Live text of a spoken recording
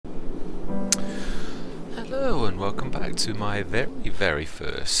Hello and welcome back to my very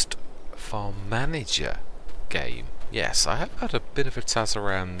first Farm Manager game. Yes, I have had a bit of a tazz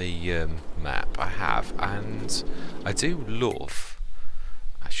around the map, I have, and I do love,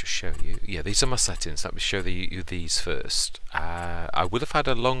 I should show you, yeah, these are my settings. Let me show you these first. I would have had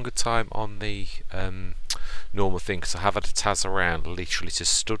a longer time on the normal thing because I have had a tazz around literally to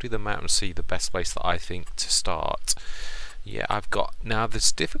study the map and see the best place that I think to start. Yeah, I've got, now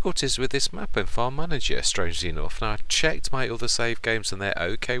there's difficulties with this map in Farm Manager, strangely enough. Now I checked my other save games and they're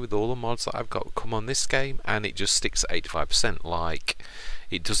okay with all the mods that I've got come on this game, and it just sticks at 85%. Like,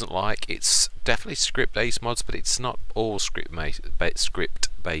 it doesn't like, it's definitely script-based mods, but it's not all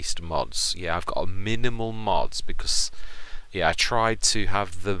script-based mods. Yeah, I've got a minimal mods because, yeah, I tried to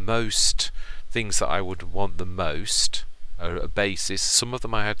have the most things that I would want the most, a basis. Some of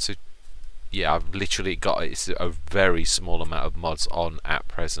them I had to, yeah, I've literally got, it's a very small amount of mods on at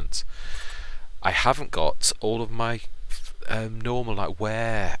present. I haven't got all of my normal like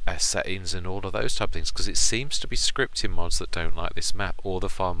wear settings and all of those type of things because it seems to be scripting mods that don't like this map or the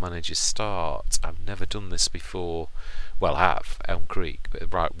Farm Manager start. I've never done this before. Well, I have, Elm Creek,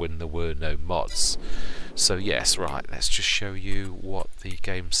 but right when there were no mods. So yes, right, let's just show you what the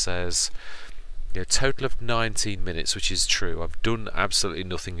game says. Yeah, total of 19 minutes, which is true. I've done absolutely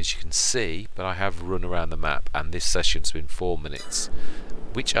nothing, as you can see, but I have run around the map, and this session's been 4 minutes,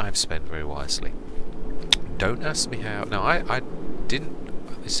 which I've spent very wisely. Don't ask me how. Now, I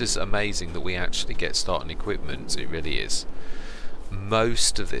didn't. This is amazing that we actually get starting equipment. It really is.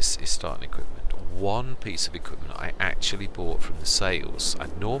 Most of this is starting equipment. One piece of equipment I actually bought from the sales. I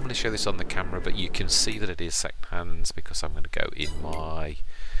normally show this on the camera, but you can see that it is second hand because I'm going to go in my.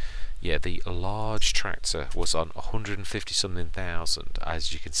 Yeah, the large tractor was on 150 something thousand.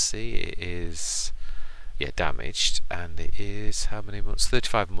 As you can see, it is, yeah, damaged, and it is how many months?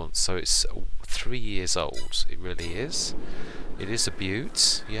 35 months. So it's 3 years old. It really is. It is a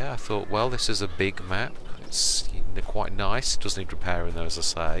beaut. Yeah, I thought, well, this is a big map. It's quite nice. It doesn't need repairing though, as I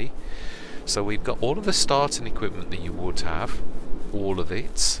say. So we've got all of the starting equipment that you would have. All of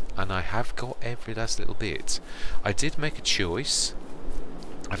it, and I have got every last little bit. I did make a choice.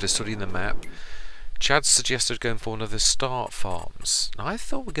 After studying the map, Chad suggested going for one of the start farms. Now I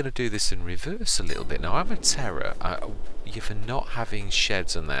thought we're going to do this in reverse a little bit. Now I'm a terror for not having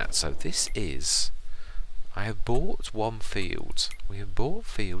sheds and that. So this is, I have bought one field. We have bought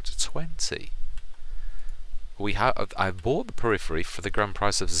field 20. I've bought the periphery for the grand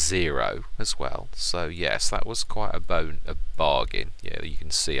price of 0 as well. So yes, that was quite a bargain. Yeah, you can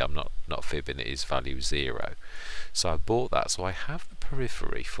see I'm not fibbing. It is value 0. So I bought that. So I have the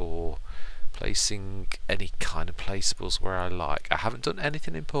periphery for placing any kind of placeables where I like. I haven't done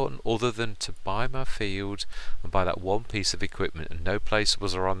anything important other than to buy my field and buy that one piece of equipment, and no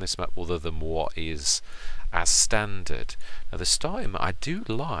placeables are on this map other than what is as standard. Now the starting map, I do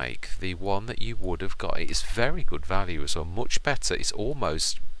like the one that you would have got. It is very good value as well, much better. It's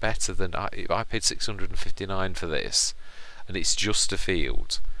almost better than I paid 659 for this, and it's just a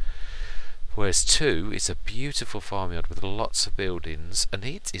field. Whereas 2 is a beautiful farmyard with lots of buildings, and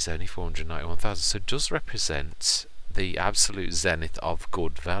it is only 491,000, so it does represent the absolute zenith of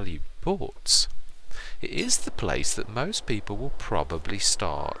good value. But it is the place that most people will probably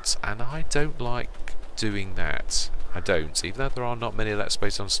start, and I don't like doing that. I don't. Even though there are not many Let's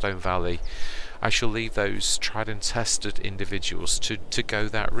Plays on Stone Valley, I shall leave those tried and tested individuals to go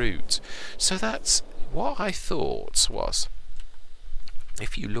that route. So that's what I thought was,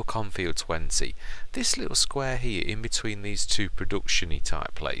 if you look on field 20, this little square here in between these two production-y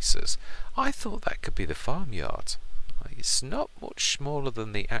type places, I thought that could be the farmyard. It's not much smaller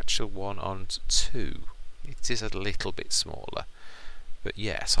than the actual one on 2. It is a little bit smaller. But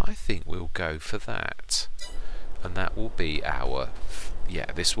yes, I think we'll go for that. And that will be our,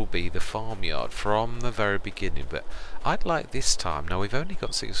 yeah, this will be the farmyard from the very beginning. But I'd like this time, now we've only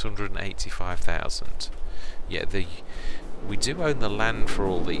got 685,000. Yeah, we do own the land for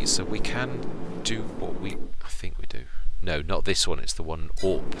all these, so we can do what I think we do. No, not this one, it's the one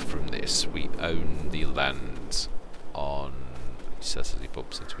up from this. We own the land on, he says as he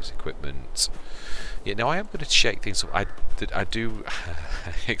bumps into his equipment. Yeah, now I am going to shake things up. I do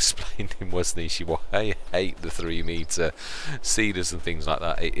explain in Wasnishi why I hate the 3 metre cedars and things like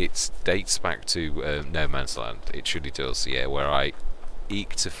that. It dates back to No Man's Land. It truly does, yeah, where I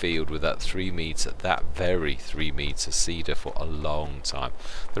eked a field with that 3 metre, that very 3 metre cedar for a long time.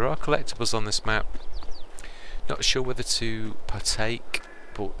 There are collectibles on this map. Not sure whether to partake,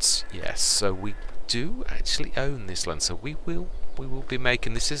 but yes, so we do actually own this land, so we will be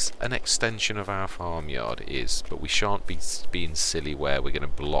making, this is an extension of our farmyard, it is, but we shan't be being silly where we're going to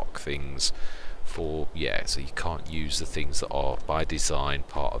block things for, yeah, so you can't use the things that are by design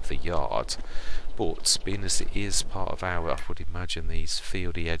part of the yard. But being as it is part of our, I would imagine these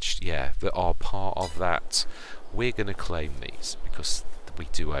fieldy edged, yeah, that are part of that, we're going to claim these because we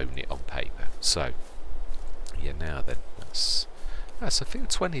do own it on paper. So yeah, now then, so field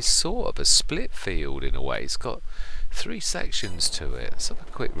 20 is sort of a split field in a way. It's got 3 sections to it. Let's have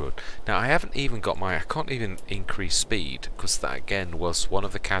a quick run. Now I haven't even got I can't even increase speed because that again was one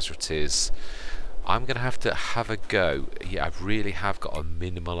of the casualties. I'm going to have a go. Yeah, I really have got a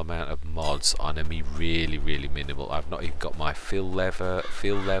minimal amount of mods on me, really minimal. I've not even got my fill level,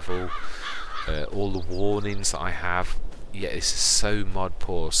 all the warnings that I have. Yeah, this is so mod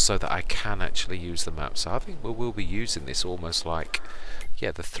poor so that I can actually use the map. So I think we will be using this almost like,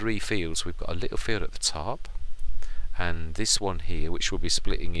 yeah, the 3 fields. We've got a little field at the top, and this one here which will be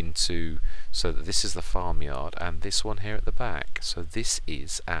splitting into, so that this is the farmyard, and this one here at the back. So this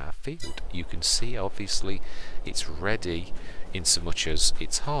is our field. You can see obviously it's ready in so much as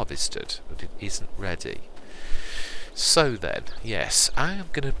it's harvested, but it isn't ready. So then, yes, I am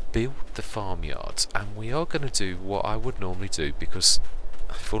going to build the farmyards, and we are going to do what I would normally do, because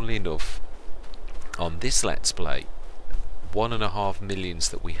funnily enough on this Let's Play, 1.5 millions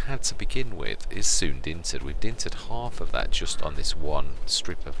that we had to begin with is soon dinted. We've dinted half of that just on this one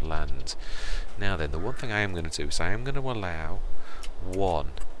strip of land. Now then, the one thing I am going to do is I am going to allow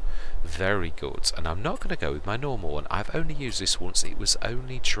one very good, and I'm not going to go with my normal one. I've only used this once. It was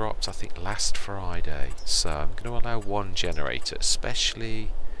only dropped I think last Friday, so I'm going to allow 1 generator, especially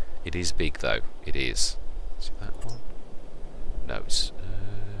it is big though. It is that one? No,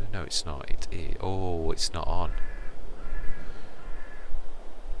 it's not. It is. Oh, it's not on.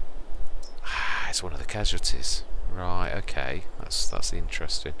 It's one of the casualties. Right, okay, that's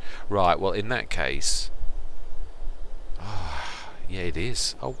interesting. Right, well in that case, yeah, it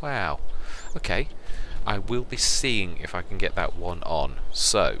is. Oh wow. Okay, I will be seeing if I can get that one on.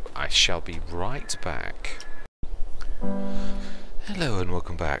 So I shall be right back. Hello and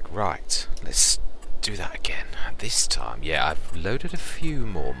welcome back. Right, let's do that again. This time, yeah, I've loaded a few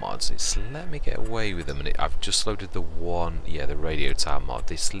more mods. It's let me get away with them, and I've just loaded the one, yeah, the radio tower mod.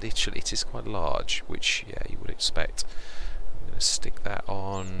 This literally, it is quite large, which, yeah, you would expect. I'm going to stick that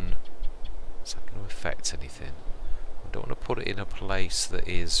on. Is that going to affect anything? I don't want to put it in a place that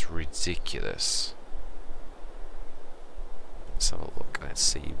is ridiculous. Let's have a look. Let's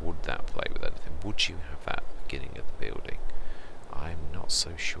see, would that play with anything? Would you have that at the beginning of the building? I'm not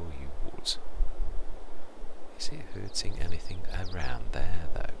so sure you would. Is it hurting anything around there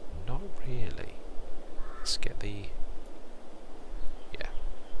though? Not really. Let's get the... yeah.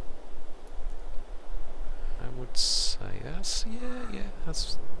 I would say that's... yeah,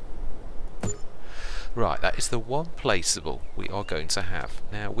 that's... right, that is the one placeable we are going to have.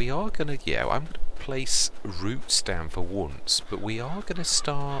 Now we are going to... yeah, I'm going to place roots down for once, but we are going to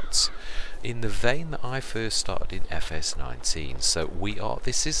start in the vein that I first started in FS19. So we are...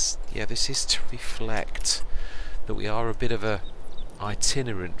 this is... yeah, this is to reflect that we are a bit of a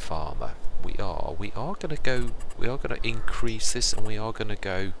itinerant farmer. We are going to go, we are going to increase this, and we are going to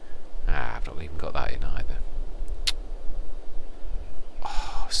go, I've not even got that in either.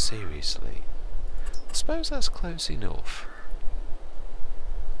 Oh, seriously. I suppose that's close enough.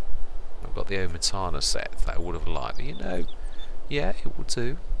 I've got the Omatana set that I would have liked, but you know, yeah, it will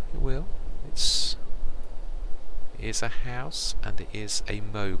do, it will. It is a house, and it is a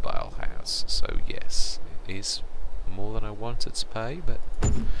mobile house, so yes, it is more than I wanted to pay, but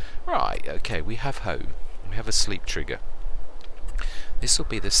right, okay, we have home, we have a sleep trigger. This will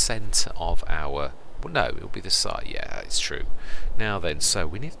be the centre of our, well no, it'll be the side, yeah, it's true. Now then, so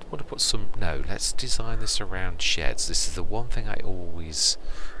we want to put some, no, let's design this around sheds. This is the one thing I always,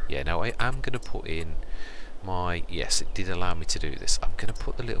 yeah, no, I am going to put in my, yes, it did allow me to do this. I'm going to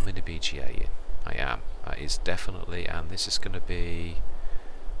put the little mini BGA in. I am, that is definitely, and this is going to be,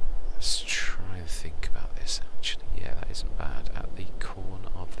 let's try and think about this actually. Yeah, that isn't bad. At the corner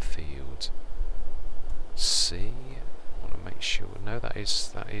of the field. See, I want to make sure. No, that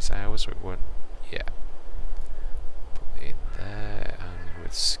is ours. It won't. Yeah. Put it in there, and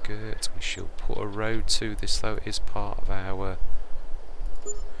with skirt, we shall put a road to this. Though it is part of our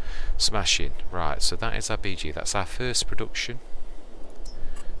smashing. Right. So that is our BG. That's our first production.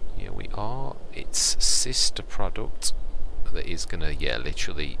 Yeah, we are. It's sister product. That is gonna, yeah,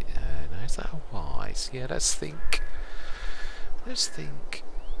 literally. Now is that a wise? Yeah, let's think. Let's think.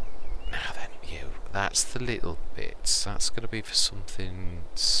 Now then, that's the little bits. That's gonna be for something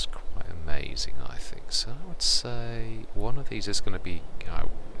quite amazing, I think. So I would say one of these is gonna be.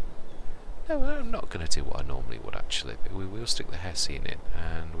 No, I'm not gonna do what I normally would actually. But we will stick the Hessian in,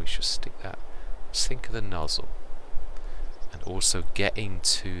 and we should stick that Let's think of the nozzle. And also getting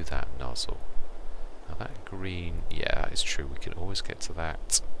to that nozzle. Now that green, yeah, that is true. We can always get to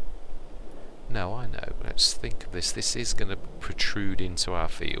that. No, I know. Let's think of this. This is going to protrude into our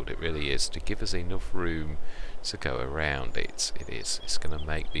field. It really is. To give us enough room to go around it. It is. It's going to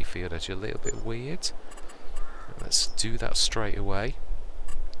make the field edge a little bit weird. Let's do that straight away.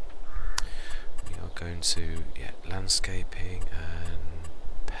 We are going to, landscaping and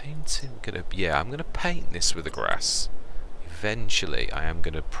painting. I'm going to paint this with the grass. Eventually, I am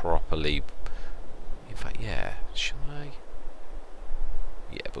going to properly. In fact, shall I?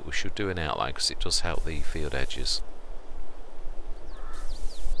 Yeah, but we should do an outline because it does help the field edges.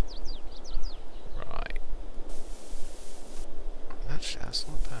 Right. Actually, that's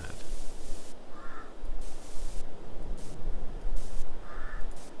not bad.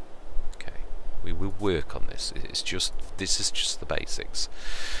 Okay, we will work on this. This is just the basics.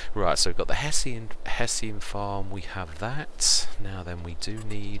 Right, so we've got the Hessian farm. We have that. Now then, we do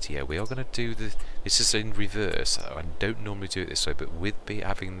need. Yeah, we are going to do the. This is in reverse. I don't normally do it this way, but with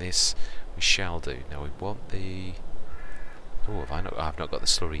having this, we shall do. Now we want the. Oh, I've not got the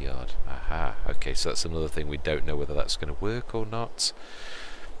slurry yard. Aha. Okay, so that's another thing. We don't know whether that's going to work or not.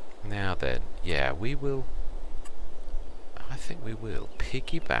 Now then, yeah, we will. I think we will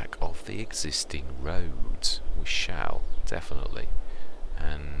piggyback off the existing road. We shall definitely.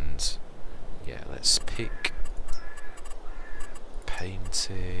 And yeah, let's pick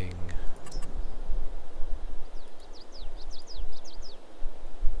painting.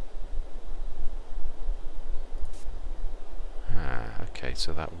 Okay,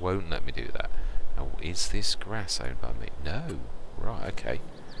 so that won't let me do that. Now, is this grass owned by me? No. Right, okay.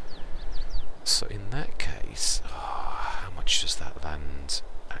 So in that case, how much does that land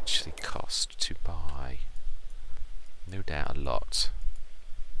actually cost to buy? No doubt a lot.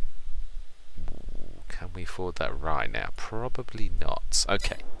 Ooh, can we afford that right now? Probably not.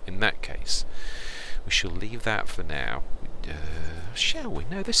 Okay, in that case, we shall leave that for now. Shall we?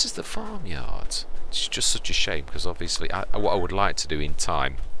 No, this is the farmyard. It's just such a shame because obviously what I would like to do in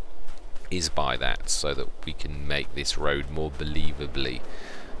time is buy that so that we can make this road more believably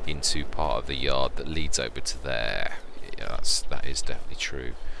into part of the yard that leads over to there. Yeah, that is definitely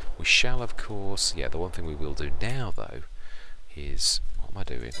true. We shall, of course, the one thing we will do now though is, what am I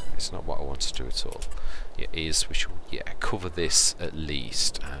doing? It's not what I want to do at all. We shall cover this at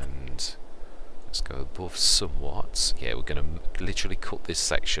least, and let's go above somewhat. Yeah, we're going to literally cut this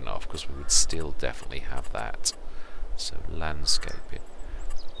section off because we would still definitely have that. So landscaping,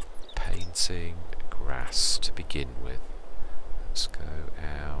 painting, grass to begin with. Let's go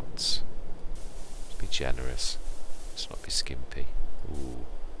out. Let's be generous. Let's not be skimpy. Ooh.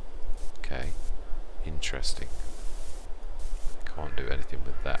 Okay. Interesting. Can't do anything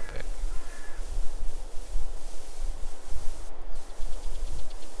with that bit.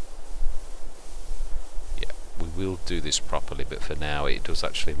 We will do this properly, but for now it does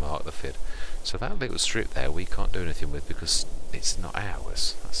actually mark the fid. So that little strip there we can't do anything with because it's not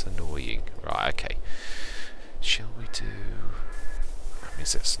ours. That's annoying. Right, okay. Shall we do... I mean,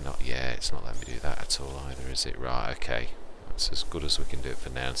 it's not letting me do that at all either, is it? Right, okay. That's as good as we can do it for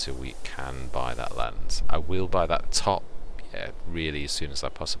now until we can buy that land. I will buy that top, really as soon as I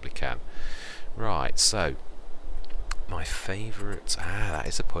possibly can. Right, so... my favourite... that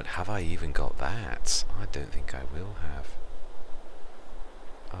is a point. Have I even got that? I don't think I will have.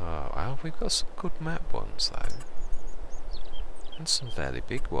 Oh, well, we've got some good map ones though. And some fairly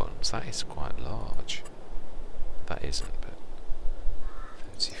big ones. That is quite large. That isn't, but...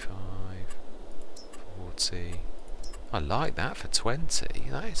 35... 40... I like that for 20.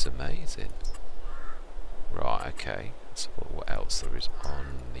 That is amazing. Right, okay. Let's look what else there is on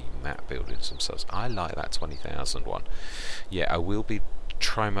the map buildings themselves. I like that 20,000 one. Yeah, I will be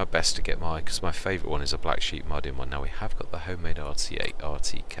trying my best to get because my favourite one is a black sheep modding one. Now we have got the homemade RT8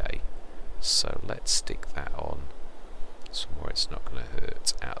 RTK, so let's stick that on somewhere it's not going to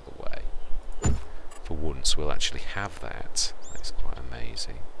hurt, out of the way. For once we'll actually have that. That's quite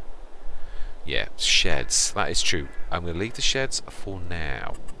amazing. Yeah, sheds, that is true. I'm going to leave the sheds for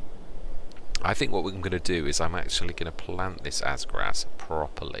now. I think what I'm going to do is I'm actually going to plant this as grass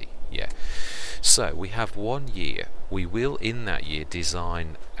properly. Yeah. So we have 1 year. We will in that year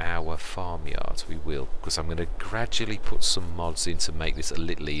design our farmyard. We will, because I'm going to gradually put some mods in to make this a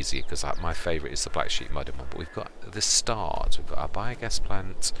little easier, because my favourite is the black sheep modded one. But we've got the start. We've got our biogas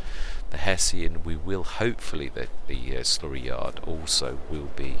plant, the Hessian. We will hopefully the slurry yard also will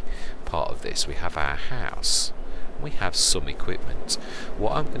be part of this. We have our house. We have some equipment.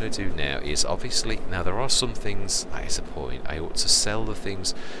 What I'm going to do now is, obviously, now there are some things, that is a point, I ought to sell the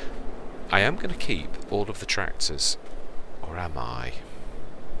things. I am going to keep all of the tractors, or am I?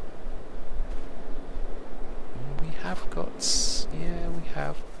 We have got, yeah, we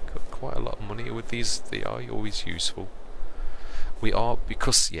have got quite a lot of money with these. They are always useful. We are,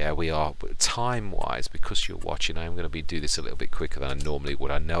 because, yeah, we are, but time-wise, because you're watching, I am going to do this a little bit quicker than I normally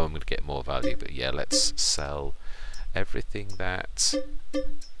would. I know I'm going to get more value, but yeah, let's sell everything that...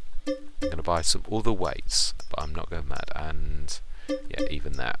 I'm going to buy some other weights, but I'm not going mad, and yeah,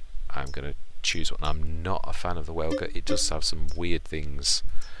 even that, I'm going to choose one. I'm not a fan of the Welga. It does have some weird things.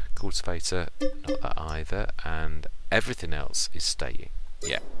 Cultivator, not that either, and everything else is staying.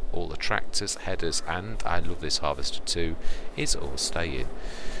 Yeah, all the tractors, headers, and I love this harvester too, is all staying.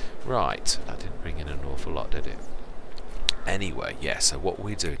 Right, that didn't bring in an awful lot, did it? Anyway, yeah, so what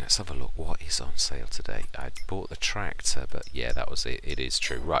we're doing, let's have a look. What is on sale today? I bought the tractor, but yeah, that was it. It is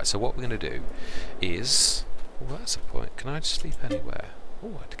true. Right, so what we're going to do is... Oh, that's a point. Can I just sleep anywhere?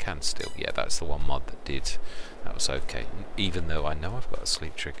 Oh, I can still. Yeah, that's the one mod that did. That was okay. Even though I know I've got a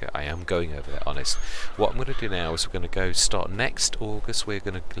sleep trigger, I am going over there, honest. What I'm going to do now is we're going to go start next August. We're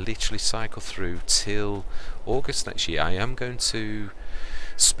going to literally cycle through till August next year. I am going to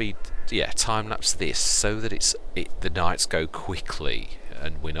time lapse this so that the nights go quickly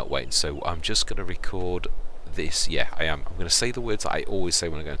and we're not waiting. So I'm just going to record this. Yeah, I am. I'm going to say the words that I always say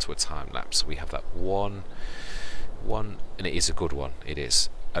when I go into a time lapse. We have that one, and it is a good one. It is.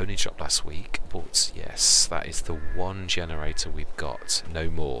 Only dropped last week, but yes, that is the one generator we've got, no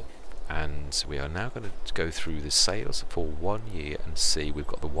more. And we are now going to go through the sales for 1 year and see. We've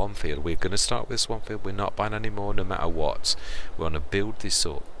got the one field. We're going to start with this one field. We're not buying any more, no matter what. We're going to build this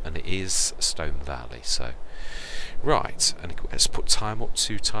up, and it is Stone Valley. So, right, and let's put time up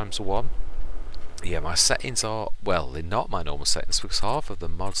 2 times 1. Yeah, my settings are, well, they're not my normal settings because half of the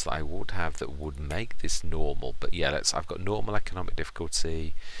mods that I would have that would make this normal. But yeah, I've got normal economic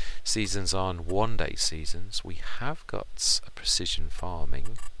difficulty, seasons on, 1 day seasons. We have got a precision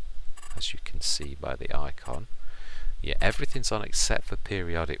farming, as you can see by the icon. Yeah, everything's on except for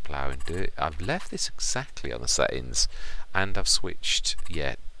periodic ploughing. I've left this exactly on the settings, and I've switched,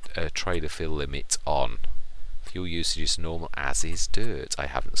 yeah, trader fill limit on. Fuel usage is normal, as is dirt. I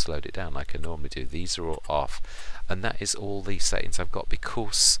haven't slowed it down like I normally do. These are all off, and that is all the settings I've got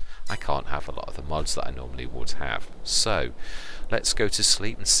because I can't have a lot of the mods that I normally would have. So let's go to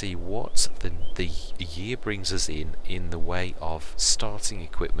sleep and see what the year brings us in the way of starting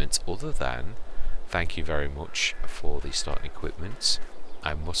equipment, other than thank you very much for the starting equipment.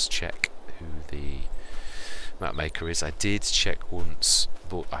 I must check who the map maker is. I did check once,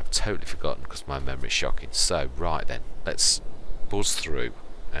 but I've totally forgotten because my memory's shocking. So right then, let's buzz through,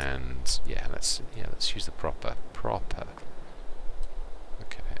 and yeah, let's use the proper.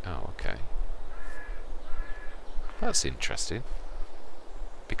 Okay. Oh, okay. That's interesting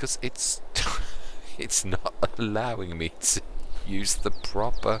because it's it's not allowing me to use the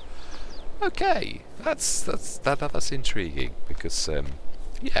proper. Okay, that's intriguing because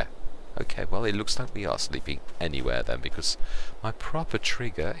yeah. Okay, well, it looks like we are sleeping anywhere then, because my proper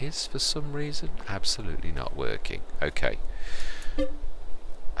trigger is for some reason absolutely not working. Okay,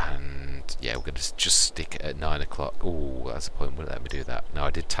 and yeah, we're going to just stick it at 9 o'clock. Oh, that's the point. Wouldn't let me do that. No,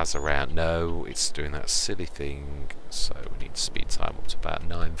 I did Taz around. No, it's doing that silly thing. So we need speed time up to about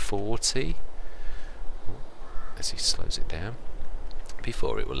 9:40 as he slows it down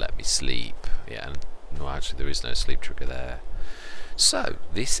before it will let me sleep. Yeah, and no, actually there is no sleep trigger there. So,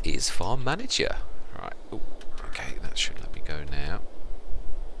 this is Farm Manager. Right, ooh, okay, that should let me go now.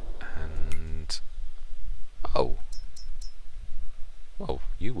 And... oh. Well,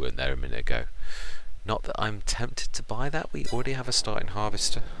 you weren't there a minute ago. Not that I'm tempted to buy that, we already have a starting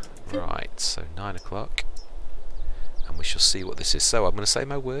harvester. Right, so 9 o'clock. And we shall see what this is. So, I'm going to say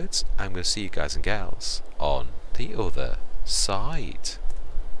my words. I'm going to see you guys and gals on the other side.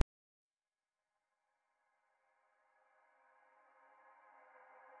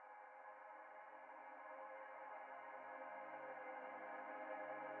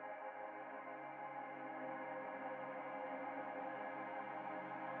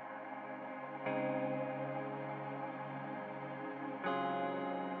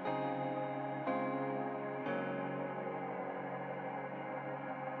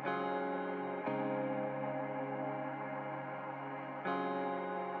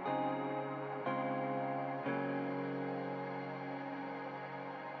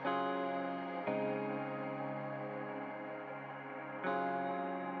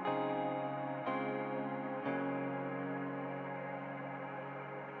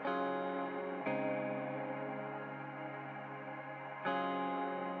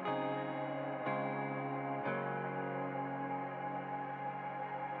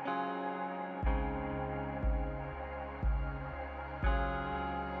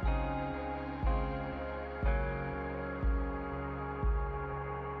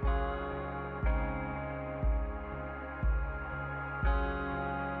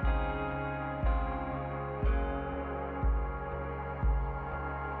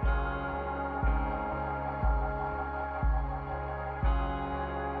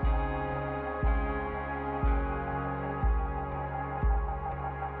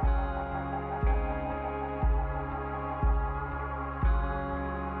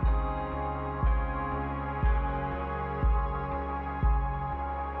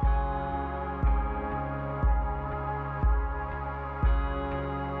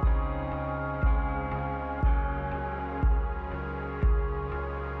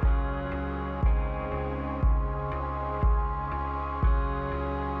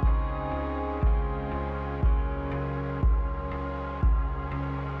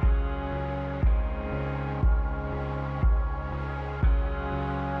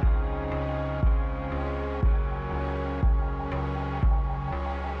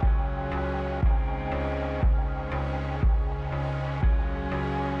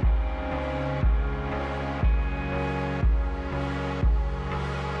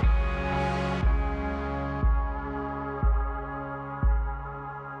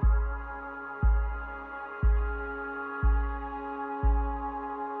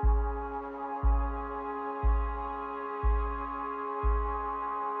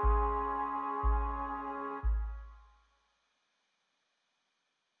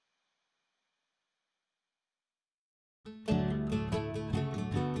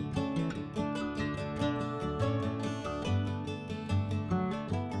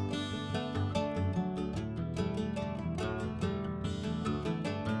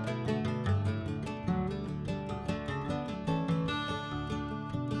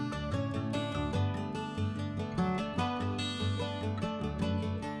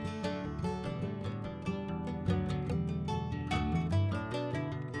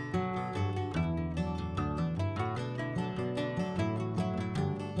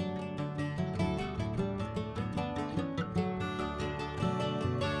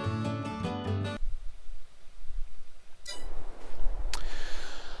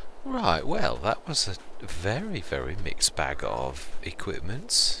 Right, well, that was a very, very mixed bag of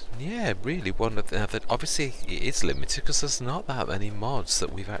equipment. Yeah, really one of the, that obviously it is limited because there's not that many mods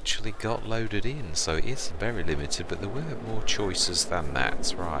that we've actually got loaded in, so it is very limited, but there were more choices than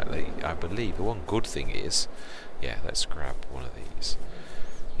that. Right, I believe the one good thing is, yeah, let's grab one of these.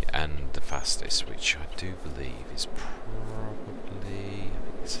 Yeah, and the fastest, which I do believe is probably,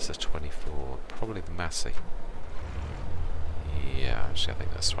 this is a 24, probably the Massey. Yeah, actually I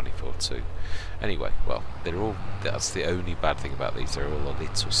think that's 24 too. Anyway, well, they're all, that's the only bad thing about these, they're all a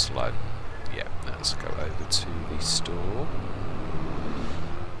little slow. Yeah, let's go over to the store.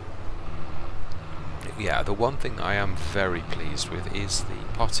 Yeah, the one thing I am very pleased with is the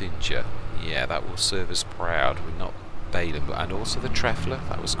pottinger. Yeah, that will serve us proud. We're not bailing, and also the trefler,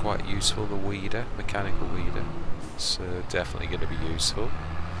 that was quite useful, the weeder, mechanical weeder. So definitely going to be useful.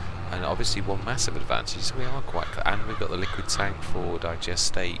 And obviously one massive advantage is we are quite, and we've got the liquid tank for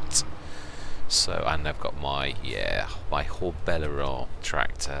digestate. So, and I've got my, yeah, my Horbeleron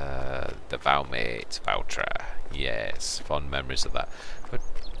tractor, the Valmate, Valtra. Yes, fond memories of that. But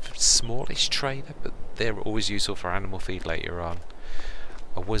smallish trailer, but they're always useful for animal feed later on.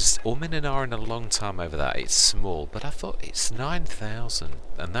 I was in a long time over that. It's small, but I thought it's 9,000,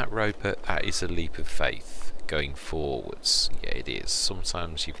 and that roper, that is a leap of faith going forwards. Yeah, it is.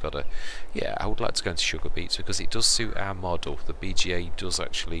 Sometimes you've got to, yeah, I would like to go into sugar beets because it does suit our model. The BGA does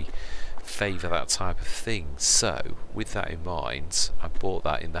actually favour that type of thing. So with that in mind, I bought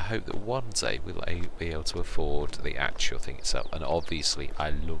that in the hope that one day we'll be able to afford the actual thing itself. And obviously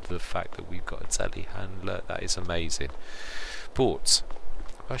I love the fact that we've got a telehandler. That is amazing. But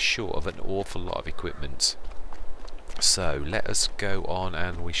we're short of an awful lot of equipment. So let us go on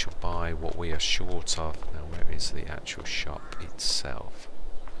and we shall buy what we are short of. Now where is the actual shop itself?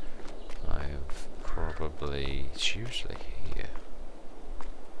 I have probably, it's usually here,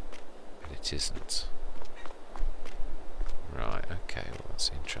 but it isn't. Right, okay, well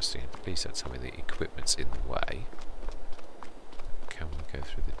that's interesting. Please don't tell me the equipment's in the way. Can we go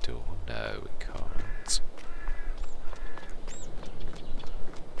through the door? No, we can't.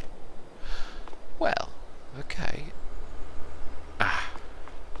 Well, okay. Ah,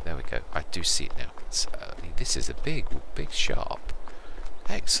 there we go. I do see it now. So, this is a big shop.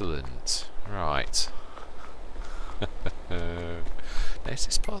 Excellent. Right. Now, is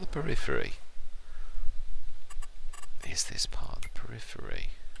this part of the periphery? Is this part of the periphery?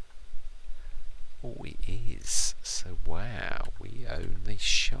 Oh, it is. So, wow, we own the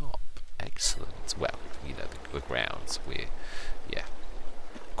shop. Excellent. Well, you know, the grounds. Yeah.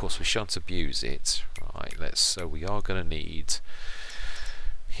 Of course, we shan't abuse it. Right, so we are going to need,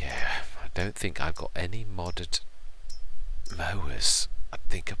 yeah, I don't think I've got any modded mowers. I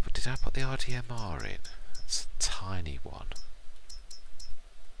think did I put the RDMR in? It's a tiny one.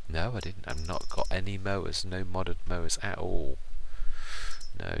 No, I didn't. I've not got any mowers, no modded mowers at all.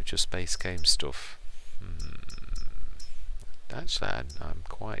 No, just base game stuff. Actually, I'm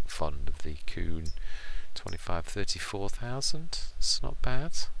quite fond of the Kuhn 34,000. It's not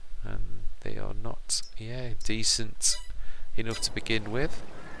bad, and they are not, yeah, decent enough to begin with.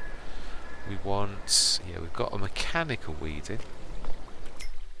 We want, yeah, we've got a mechanical weeding.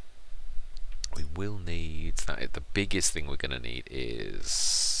 We will need that. The biggest thing we're going to need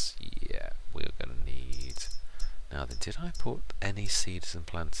is, yeah, we're going to need. Now then, did I put any seeds and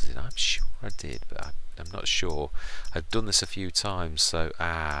planters in? I'm sure I did, but I'm not sure. I've done this a few times, so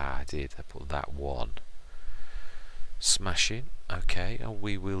I did. I put that one. Smashing. Okay, and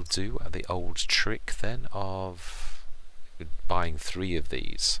we will do the old trick then of buying 3 of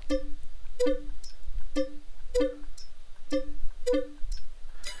these.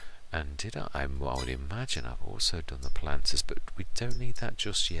 And did I would imagine I've also done the planters, but we don't need that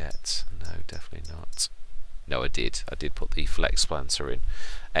just yet. No, definitely not. No, I did put the flex planter in.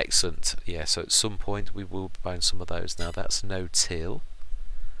 Excellent. Yeah, so at some point we will be buying some of those. Now that's no till,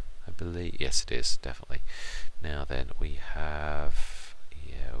 I believe. Yes, it is, definitely. Now then, we have,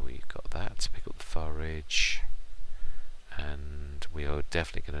 yeah, we've got that to pick up the forage, and we are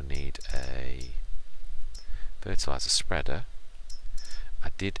definitely going to need a fertilizer spreader.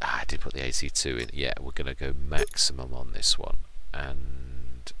 I did put the AC2 in. Yeah, we're going to go maximum on this one,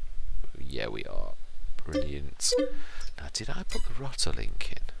 and yeah, we are. Brilliant. Now, did I put the rotor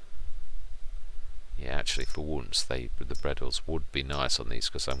link in? Yeah, actually, for once, the Bredals would be nice on these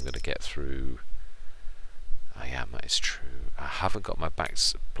because I'm going to get through. I am, that is true. I haven't got my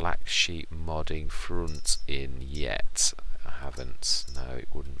black sheep modding front in yet. I haven't. No, it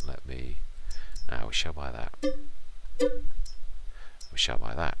wouldn't let me. Now we shall buy that. We shall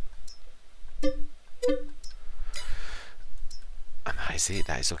buy that. And that is it.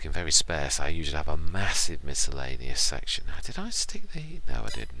 That is looking very sparse. I usually have a massive miscellaneous section. Now, did I stick the... No, I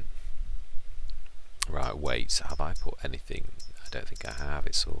didn't. Right, wait. So have I put anything? I don't think I have.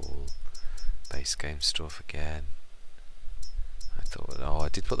 It's all base game stuff again. I thought, oh, I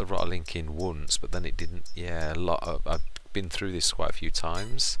did put the rotter link in once, but then it didn't. Yeah, a lot. I've been through this quite a few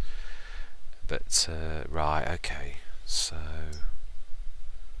times. But, right, okay. So...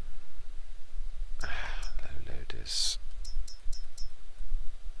 low loaders.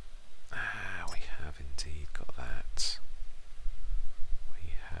 We have indeed got that. We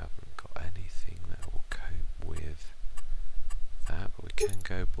haven't got anything that will cope with that, but we can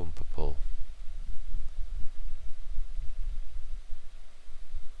go bumper pull.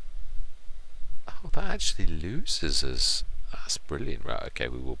 Oh, that actually loses us. That's brilliant. Right, okay,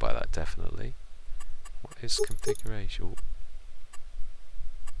 we will buy that definitely. What is configuration?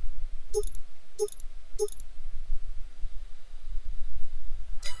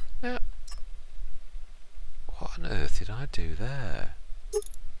 Now, what on earth did I do there?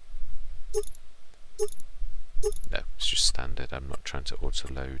 No, it's just standard. I'm not trying to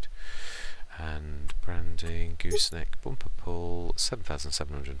auto load. And branding, gooseneck, bumper pull,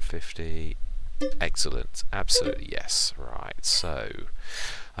 7,750. Excellent, absolutely yes. Right, so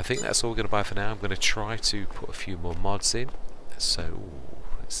I think that's all we're going to buy for now. I'm going to try to put a few more mods in. So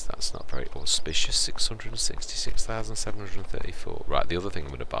that's not very auspicious. 666,734. Right, the other thing I'm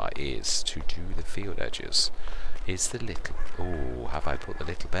going to buy is to do the field edges. Is the little... Oh, have I put the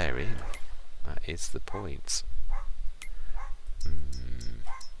little bear in? That is the point.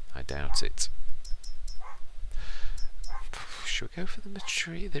 I doubt it. Should we go for the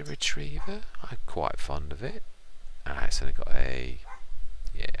retriever? I'm quite fond of it. Ah, it's only got a...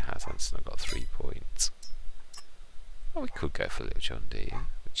 Yeah, it has. It's only got 3 points. Oh, we could go for little John Deere,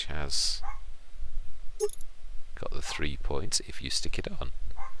 which has got the 3 points if you stick it on.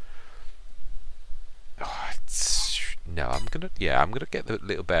 Oh, no, I'm gonna get the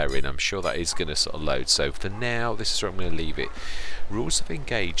little bear in. I'm sure that is gonna sort of load. So for now, this is where I'm gonna leave it. Rules of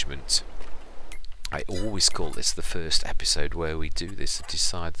engagement. I always call this the first episode where we do this to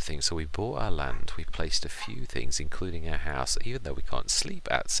decide the things. So we bought our land, we placed a few things, including our house, even though we can't sleep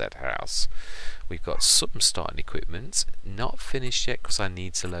at said house. We've got some starting equipment, not finished yet because I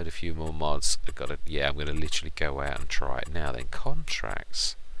need to load a few more mods. I'm going to literally go out and try it now. Then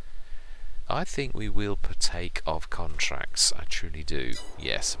contracts. I think we will partake of contracts. I truly do.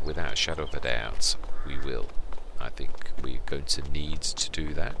 Yes, without a shadow of a doubt, we will. I think we're going to need to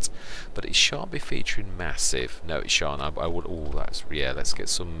do that, but it shan't be featuring massive. No, it shan't. I would. Oh, that's yeah. Let's get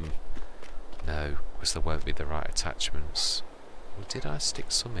some. No, because there won't be the right attachments. Well, did I stick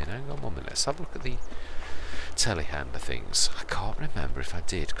some in? Hang on 1 minute. Let's have a look at the telehandler things. I can't remember if I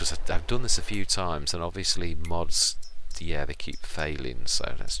did because I've done this a few times, and obviously mods. Yeah, they keep failing.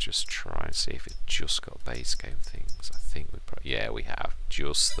 So let's just try and see if it just got base game things. I think yeah, we have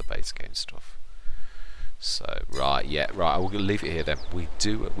just the base game stuff. So right, yeah, right. I will leave it here then. We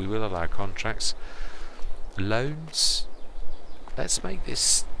will allow contracts, loans. Let's make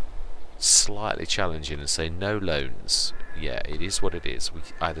this slightly challenging and say no loans. Yeah, it is what it is. We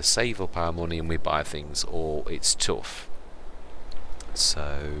either save up our money and we buy things, or it's tough.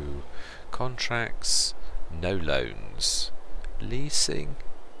 So contracts, no loans, leasing.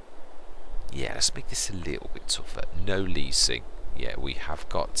 Yeah, let's make this a little bit tougher. No leasing. Yeah, we have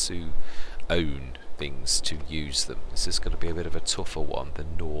got to own things to use them. This is going to be a bit of a tougher one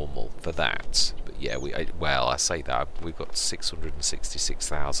than normal for that. But yeah, I say that we've got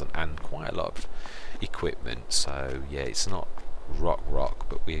 666,000 and quite a lot of equipment. So yeah, it's not rock,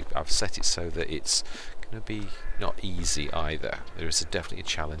 but I've set it so that it's going to be not easy either. There is definitely a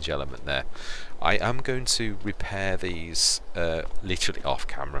challenge element there. I am going to repair these literally off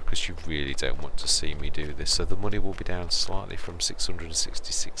camera because you really don't want to see me do this. So the money will be down slightly from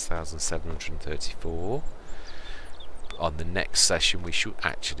 666,734. On the next session we should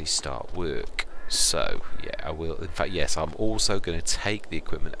actually start work. So yeah, I will. In fact, yes, I'm also going to take the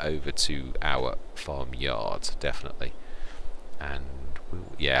equipment over to our farm yard, definitely. And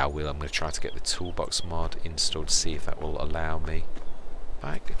yeah, I will. I'm going to try to get the toolbox mod installed to see if that will allow me.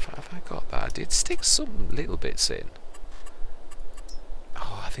 Have I got that? I did stick some little bits in.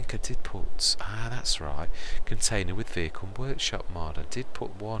 Oh, I think I did put... Ah, that's right. Container with vehicle and workshop mod. I did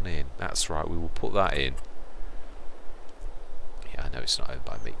put one in. That's right, we will put that in. Yeah, I know it's not owned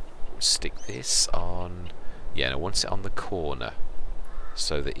by me. We'll stick this on... Yeah, and I want it on the corner.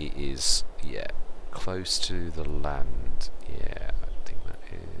 So that it is, yeah, close to the land. Yeah, I think that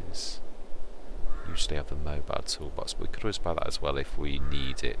is... Usually have the mobile toolbox, but we could always buy that as well if we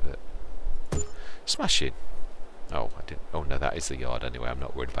need it. But smashing. Oh, I didn't. Oh no, that is the yard anyway. I'm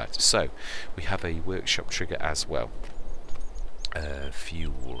not worried about it. So we have a workshop trigger as well.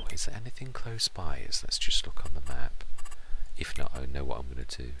 Fuel. Is there anything close by us? Let's just look on the map. If not, I know what I'm going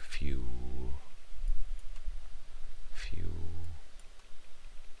to do. Fuel.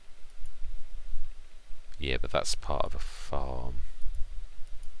 Yeah, but that's part of a farm.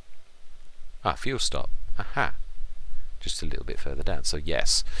 Ah, fuel stop. Aha. Just a little bit further down. So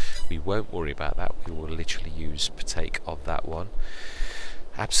yes, we won't worry about that. We will literally use partake of that one.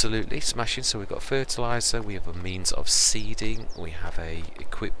 Absolutely smashing. So we've got fertilizer, we have a means of seeding, we have a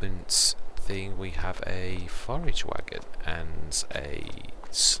equipment thing, we have a forage wagon and a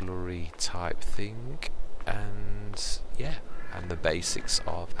slurry type thing, and yeah, and the basics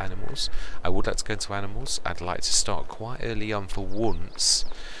of animals. I would like to go into animals. I'd like to start quite early on for once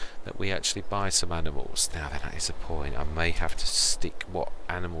that we actually buy some animals. Now that is a point. I may have to stick. What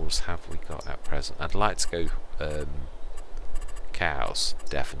animals have we got at present? I'd like to go cows,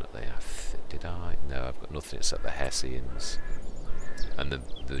 definitely. Did I? No, I've got nothing except the Hessians and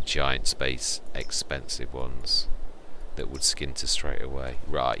the giant space expensive ones that would skinter straight away.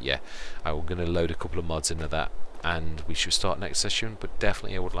 Right, yeah. I'm going to load a couple of mods into that and we should start next session, but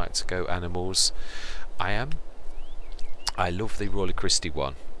definitely I would like to go animals. I love the Roller Christie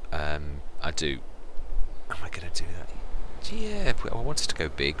one. I do. Am I going to do that? Yeah, I wanted to go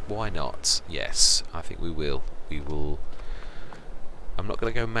big. Why not? Yes, I think we will. We will. I'm not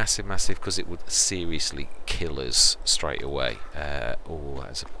going to go massive because it would seriously kill us straight away. Oh,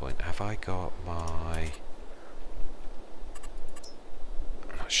 that's a point. Have I got my...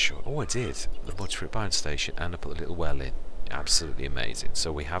 I'm not sure. Oh, I did. The Mudfruit Bound Station, and I put a little well in. Absolutely amazing.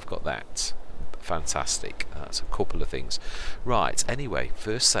 So we have got that. Fantastic. That's a couple of things. Right, anyway,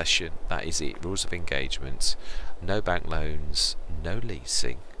 first session, that is it. Rules of engagement. No bank loans, no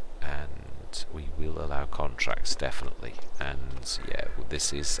leasing, and we will allow contracts, definitely. And yeah, well,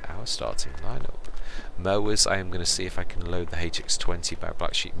 this is our starting lineup. Mowers, I am going to see if I can load the HX20 by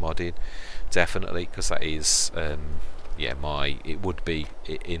Black Sheep modding, definitely, because that is yeah, it would be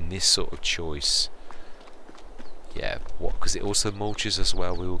in this sort of choice. Yeah, because it also mulches as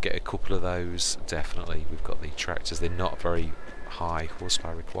well. We will get a couple of those, definitely. We've got the tractors. They're not very high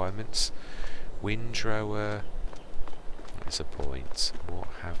horsepower requirements. Windrower, that's a point. What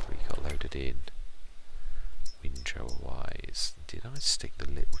have we got loaded in? Windrower wise, did I stick the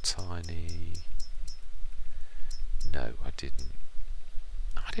little tiny... No, I didn't.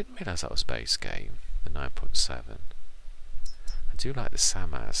 I didn't realise that was base game, the 9.7. I do like the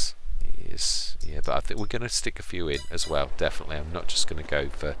Samaz. Is, yeah, but I think we're going to stick a few in as well, definitely. I'm not just going to go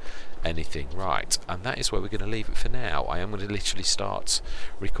for anything. Right, and that is where we're going to leave it for now. I am going to literally start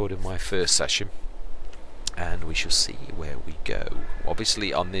recording my first session and we shall see where we go.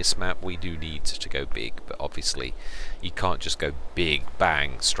 Obviously on this map we do need to go big, but obviously you can't just go big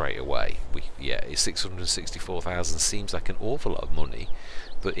bang straight away. Yeah, it's 664,000 seems like an awful lot of money,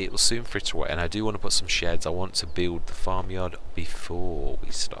 but it will soon fritter away. And I do want to put some sheds. I want to build the farmyard before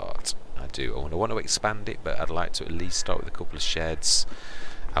we start. I want to expand it, but I'd like to at least start with a couple of sheds.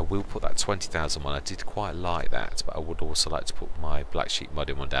 I will put that 20,000 one. I did quite like that, but I would also like to put my Black Sheep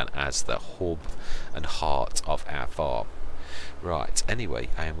modding one down as the hub and heart of our farm. Right, anyway,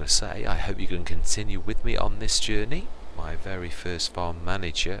 I am going to say I hope you can continue with me on this journey. My very first farm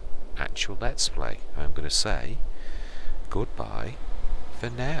manager actual let's play. I'm going to say goodbye for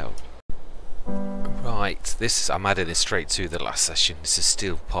now. Right, I'm adding this straight to the last session. This is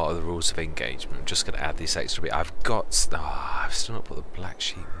still part of the rules of engagement. I'm just going to add this extra bit. I've still not put the Black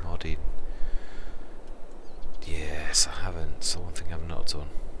Sheep mod in. Yes, I haven't. So one thing I've not done.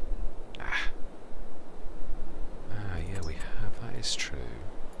 Yeah, we have. That is true.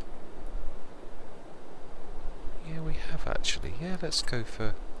 Yeah, we have actually. Yeah, let's go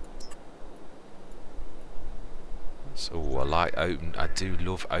for... Oh, I like open. I do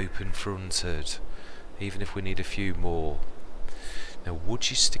love open fronted, even if we need a few more. Now, would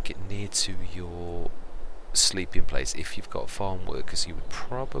you stick it near to your sleeping place? If you've got farm workers, you would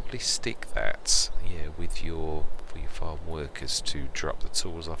probably stick that, yeah, with your farm workers to drop the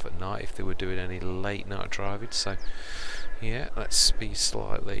tools off at night if they were doing any late night driving. So, yeah, let's be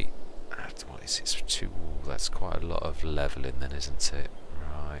slightly. What is it? That's quite a lot of leveling, then, isn't it?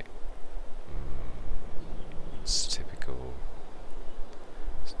 Right. It's typical.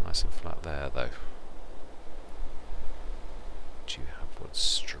 It's nice and flat there, though. Do you have one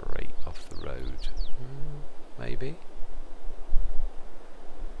straight off the road? Maybe.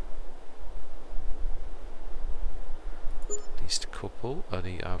 At least a couple.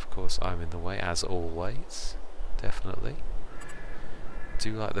 Only, of course, I'm in the way, as always. Definitely.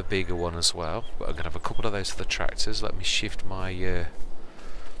 do like the bigger one as well, but I'm going to have a couple of those for the tractors. Let me shift my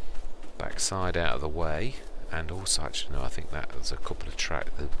backside out of the way, and also actually no, I think that there's a couple of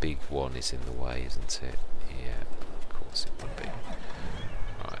the big one is in the way, isn't it? Yeah, of course it would be.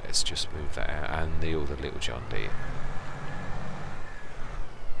 Right, let's just move that out, and the other little John Deere.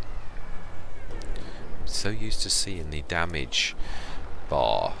 I'm so used to seeing the damage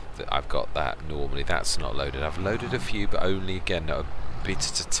bar that I've got that normally. That's not loaded. I've loaded a few, but only again a bit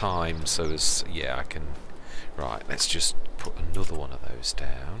at a time, so as yeah, I can. Right, let's just put another one of those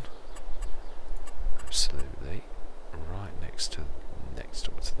down. Absolutely, right next door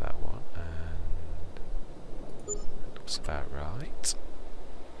to that one, and looks about right.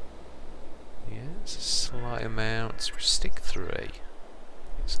 Yes, a slight amount. Stick 3.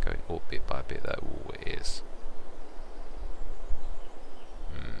 It's going up bit by bit though. Oh, it is.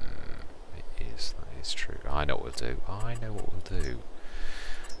 It is. That is true. I know what we'll do.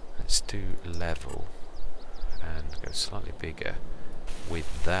 Let's do level and go slightly bigger.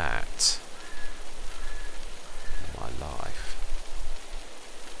 With that, my life.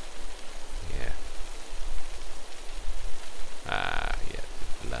 Yeah. Yeah.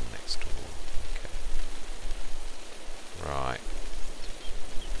 Land next door. Okay. Right.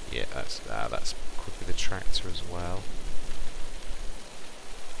 Yeah, that's could be the tractor as well.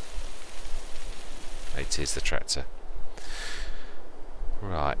 It is the tractor.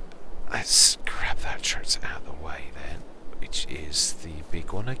 Right, let's grab that tractor out of the way then, which is the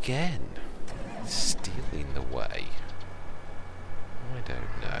big one again. Still in the way. I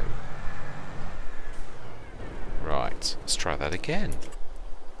don't know. Right, let's try that again.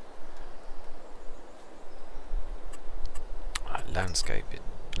 Right, landscaping,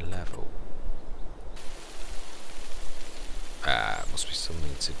 level. Must be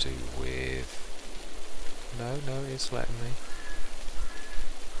something to do with... No, it's letting me.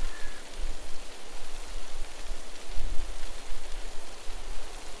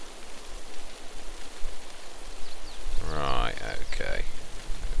 Right, okay.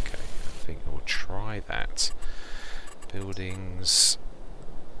 I think we'll try that. Buildings.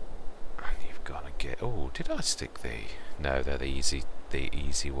 And you've got to get... Oh, did I stick the... No, they're the easy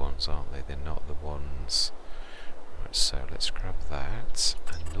ones, aren't they? They're not the ones... Right, so let's grab that.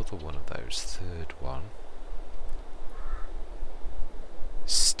 Another one of those, third one.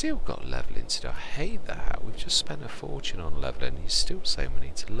 Still got levelling to do. I hate that. We've just spent a fortune on levelling and you still say we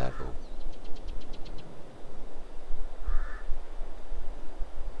need to level.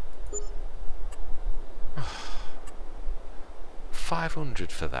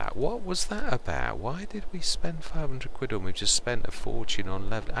 £500 for that. What was that about? Why did we spend 500 quid on? We've just spent a fortune on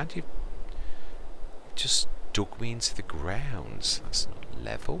level, and you just dug me into the ground. That's not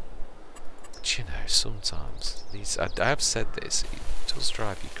level. But you know, sometimes these. I have said this. It does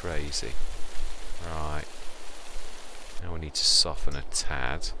drive you crazy. Right. Now we need to soften a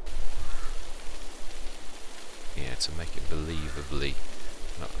tad. Yeah, to make it believably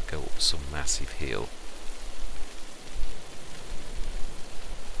not go up some massive hill.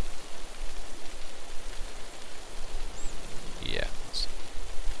 Yeah,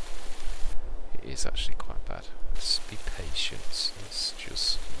 it is actually quite bad. Let's be patient. Let's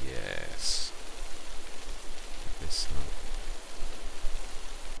just, yes. This not.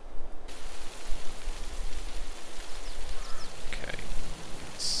 Okay,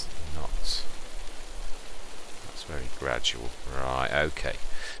 it's not. That's very gradual. Right, okay.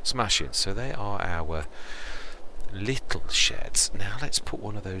 Smashing. So they are our little sheds. Now let's put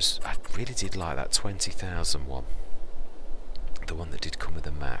one of those. I really did like that 20,000 one. The one that did come with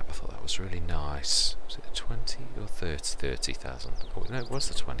the map. I thought that was really nice. Was it 20 or 30,000? Oh, no, it was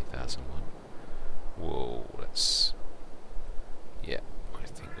the 20,000 one. Whoa, let's... Yeah, I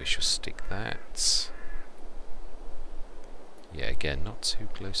think we should stick that. Yeah, again, not too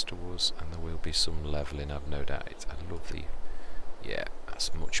close to us, and there will be some levelling, I've no doubt. I love the... Yeah,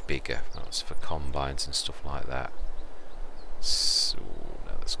 that's much bigger. That's for combines and stuff like that. So,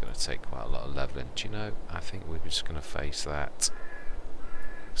 no, that's going to take quite a lot of levelling. Do you know, I think we're just going to face that.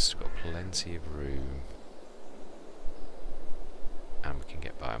 Still got plenty of room. And we can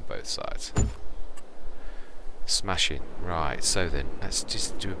get by on both sides. Smashing. Right, so then, let's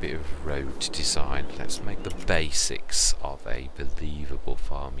just do a bit of road design. Let's make the basics of a believable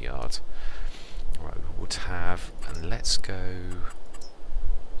farmyard. Right, we would have, and let's go...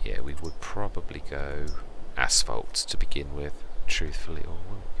 Yeah, we would probably go asphalt to begin with, truthfully. Or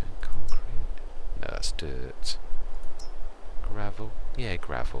we're going concrete. No, that's dirt. Gravel. Yeah,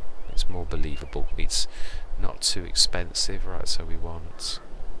 gravel. It's more believable. It's not too expensive, right? So we want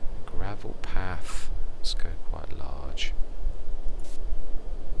gravel path. Let's go quite large.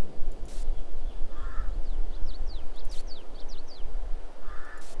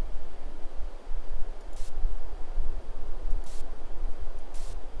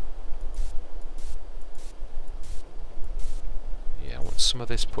 some of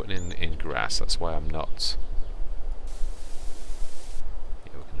this putting in grass. That's why I'm not.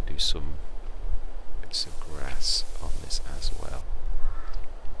 Yeah, we're going to do some bits of grass on this as well.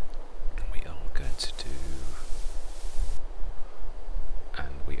 We are going to do, and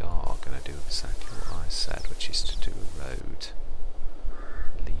we are going to do exactly what I said, which is to do a road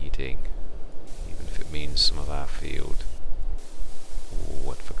leading, even if it means some of our field.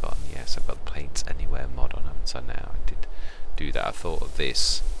 Oh, I'd forgotten. Yes, I've got the Paint Anywhere mod on, haven't I now? I did do that. I thought of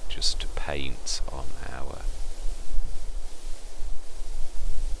this just to paint on our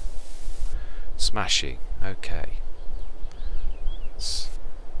smashing. Okay.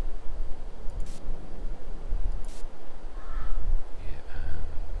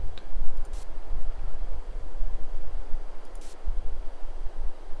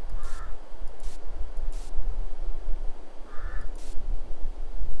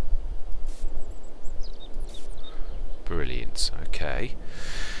 Brilliant, okay.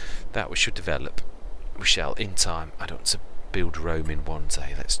 That we should develop. We shall in time. I don't want to build Rome in one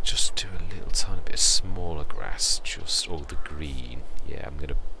day. Let's just do a little tiny bit of smaller grass, just all the green. Yeah, I'm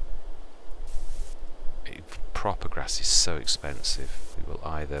gonna. Proper grass is so expensive. We will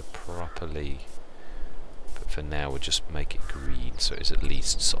either properly, but for now we'll just make it green so it's at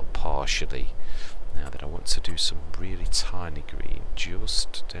least sort of partially. Now that I want to do some really tiny green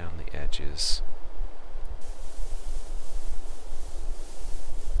just down the edges.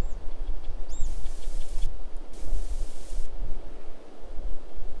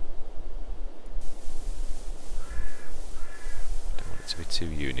 To be too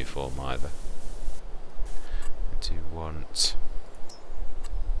uniform either. I do want,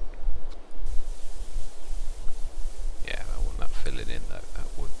 yeah, I want that filling in though. That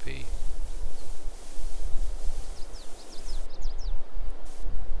would be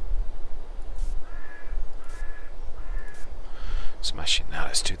smashing. Now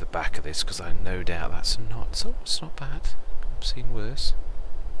let's do the back of this because I no doubt that's not. So it's not bad. I've seen worse.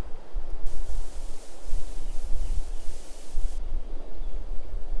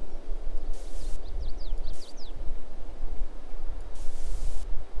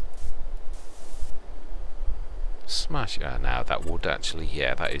 Smash. Now that would actually,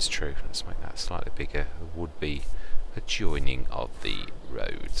 yeah, that is true. Let's make that slightly bigger. There would be a joining of the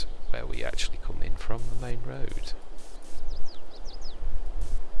road where we actually come in from the main road.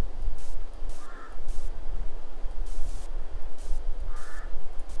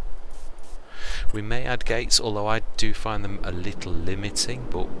 We may add gates, although I do find them a little limiting,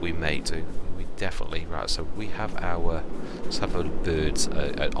 but we may do. We definitely, right, so we have our, let's have our birds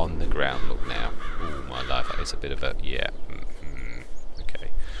on the ground look now. Oh my life, that is a bit of a, yeah,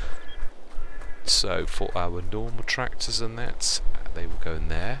 okay. So for our normal tractors and that, they will go in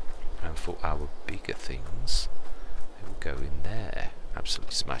there, and for our bigger things, they will go in there.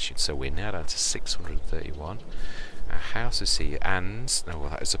 Absolutely smashing. So we're now down to 631. Our house is here, and no, well,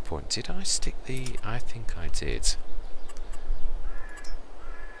 that is a point. Did I stick the? I think I did.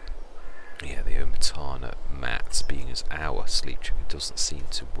 Yeah, the Omatana mat being as our sleep trigger doesn't seem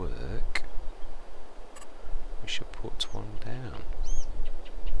to work. We should put one down.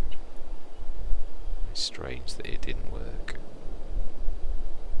 It's strange that it didn't work.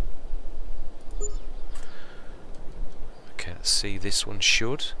 Okay, let's see. This one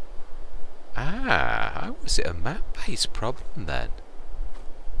should. Ah, was it a map-based problem then?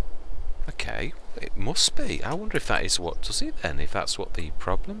 Okay, it must be. I wonder if that is what does it then, if that's what the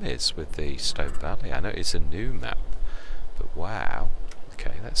problem is with the Stone Valley. I know it's a new map, but wow.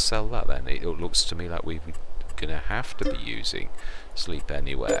 Okay, let's sell that then. It looks to me like we're going to have to be using Sleep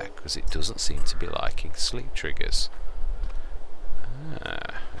Anywhere, because it doesn't seem to be liking sleep triggers.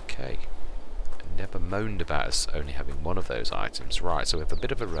 Ah, okay. Never moaned about us only having one of those items. Right, so we have a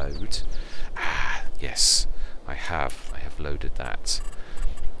bit of a road. Ah, yes, I have loaded that.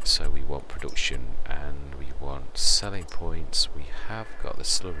 So we want production and we want selling points. We have got the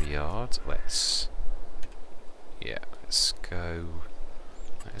slurry yard. Let's go.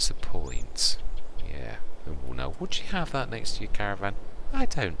 That's the point. Yeah. Oh, now, would you have that next to your caravan? I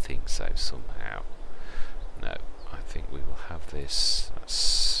don't think so. Somehow, no. I think we will have this.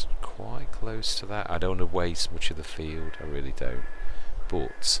 That's quite close to that. I don't want to waste much of the field. I really don't.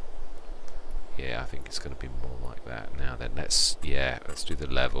 But yeah, I think it's going to be more like that. Now then, let's do the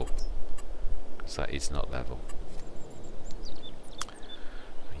level, because that is not level.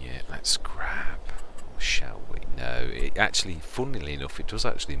 Yeah, let's grab. Or shall we? No. It actually, funnily enough, it does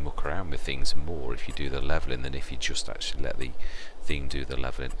actually muck around with things more if you do the leveling than if you just actually let the thing do the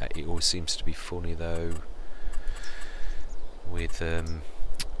leveling. It always seems to be funny though with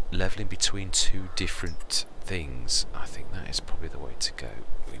leveling between two different things. I think that is probably the way to go.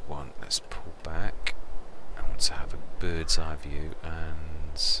 Let's pull back. I want to have a bird's eye view,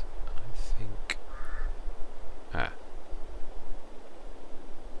 and I think that's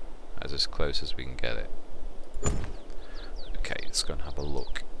as close as we can get it. Okay, let's go and have a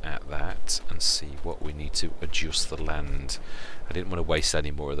look at that and see what we need to adjust the land. I didn't want to waste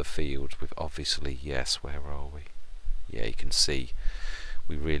any more of the field with, obviously, yes, where are we? Yeah, you can see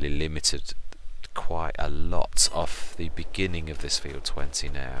we really limited quite a lot off the beginning of this field 20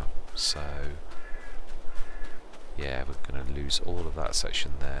 now, so yeah, we're going to lose all of that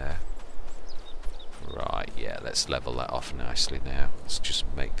section there. Right, yeah, let's level that off nicely now. Let's just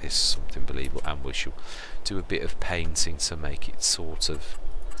make this something believable, and we shall do a bit of painting to make it sort of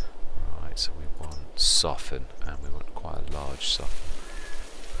right. So we want soften, and we want quite a large soften.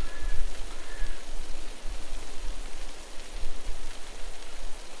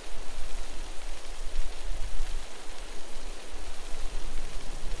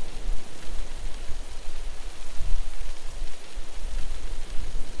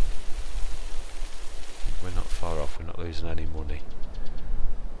 We're not far off, we're not losing any money.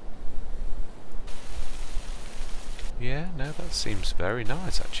 Yeah, no, that seems very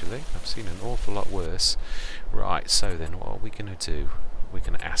nice actually. I've seen an awful lot worse. Right, so then what are we going to do? We're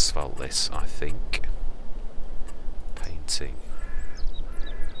going to asphalt this, I think. Painting.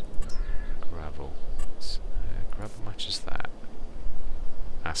 Gravel. Gravel matches that.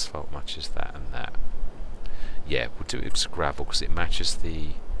 Asphalt matches that and that. Yeah, we'll do it as gravel because it matches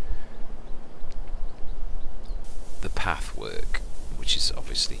the path work, which is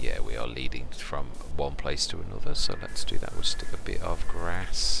obviously, yeah, we are leading from one place to another, so let's do that. We'll stick a bit of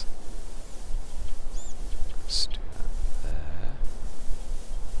grass. Let's do that there.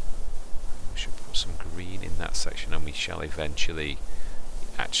 We should put some green in that section, and we shall eventually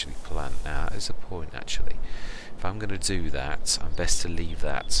actually plant. Now, there's a point actually. If I'm going to do that, I'm best to leave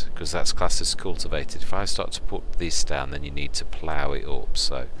that, because that's classed as cultivated. If I start to put this down, then you need to plough it up,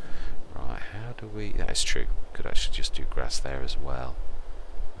 so right, how do we... that is true. Could actually just do grass there as well.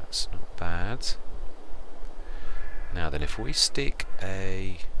 That's not bad. Now then, if we stick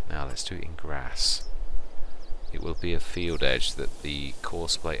a... now let's do it in grass. It will be a field edge that the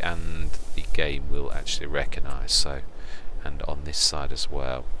course play and the game will actually recognise. So, and on this side as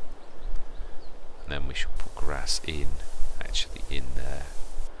well. And then we should put grass in, actually in there.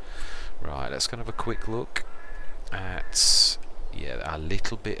 Right, let's go and have a quick look at, yeah, a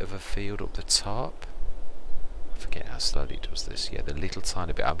little bit of a field up the top. I forget how slowly it does this. Yeah, the little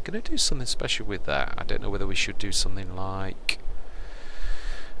tiny bit. I'm going to do something special with that. I don't know whether we should do something like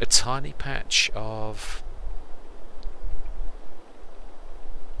a tiny patch of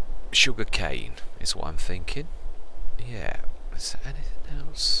sugar cane is what I'm thinking. Yeah. Is there anything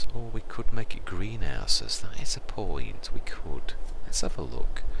else? Or we could make it greenhouses. That is a point. We could. Let's have a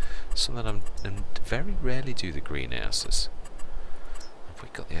look. Something I very rarely do the greenhouses. Have we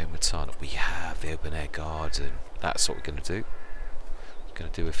got the Omatana? We have the open air garden. That's what we're going to do. We're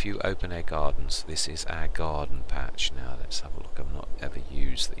going to do a few open air gardens. This is our garden patch. Now let's have a look. I've not ever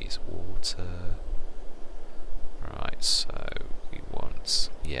used these. Water. Right, so we want...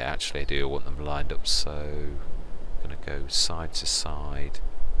 yeah, actually I do want them lined up, so I'm going to go side to side.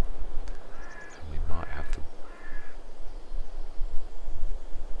 And we might have the...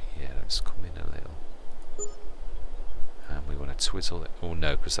 yeah, let's come in a little. And we want to twizzle it. Oh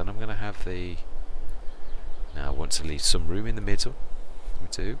no, because then I'm going to have the... now I want to leave some room in the middle. We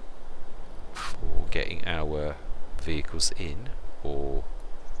do. For getting our vehicles in, or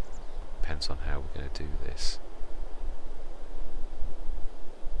depends on how we're going to do this.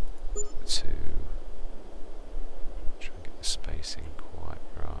 To try and get the spacing quite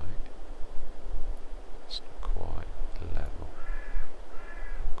right. It's not quite level.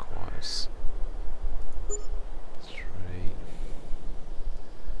 Quite as 3,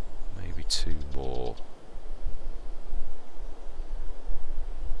 maybe 2 more.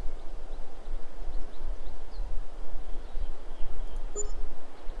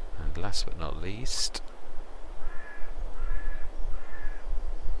 And last but not least,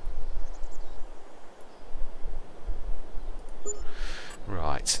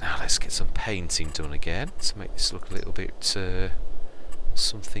 right, now let's get some painting done again to make this look a little bit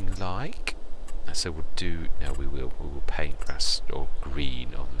something like. So we'll do, now we will paint grass or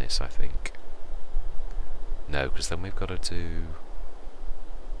green on this, I think. No, because then we've got to do,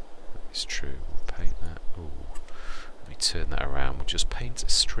 it's true, we'll paint that. Ooh, let me turn that around. We'll just paint a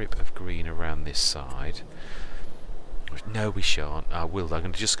strip of green around this side. No, we shan't. I will.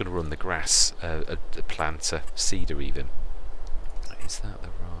 I'm just going to run the grass, a planter, cedar even. Is that the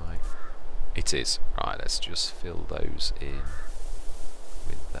It is. Right, let's just fill those in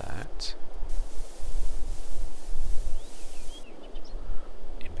with that.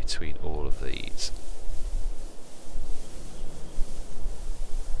 In between all of these.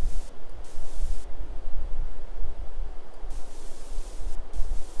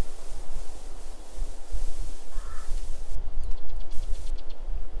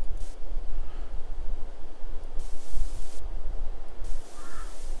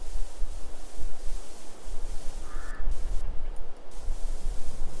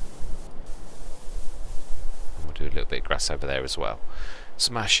 Do a little bit of grass over there as well.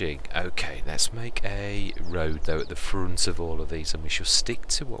 Smashing. Okay, let's make a road though at the front of all of these, and we shall stick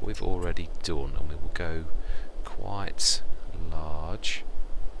to what we've already done, and we will go quite large.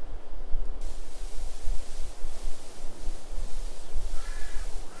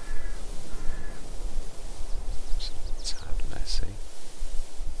 It's a tad messy.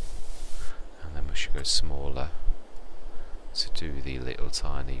 And then we should go smaller to do the little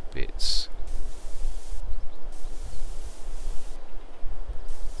tiny bits.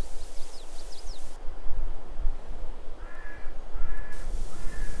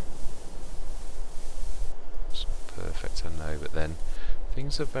 Perfect, I know, but then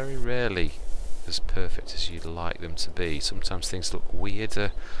things are very rarely as perfect as you'd like them to be. Sometimes things look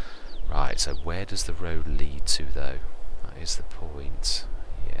weirder. Right, so where does the road lead to though? That is the point.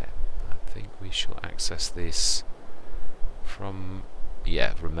 Yeah, I think we shall access this from...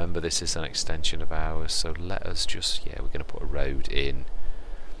 Yeah, remember this is an extension of ours, so let us just... Yeah, we're going to put a road in,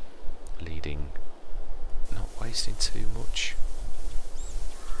 leading, not wasting too much.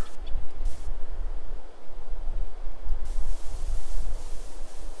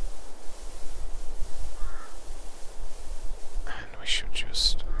 We should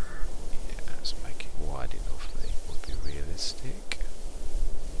just, yeah, let's make it wide enough that it would be realistic.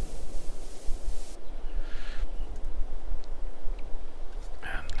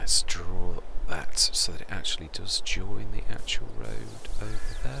 And let's draw that so that it actually does join the actual road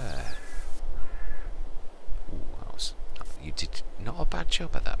over there. Ooh, that was, you did not a bad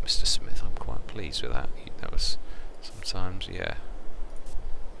job at that, Mr. Smith. I'm quite pleased with that. That was sometimes, yeah.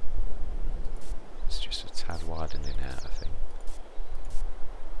 It's just a tad widening out, I think.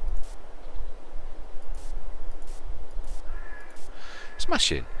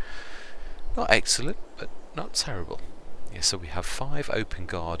 Smashing. Not excellent, but not terrible. Yeah, so we have 5 open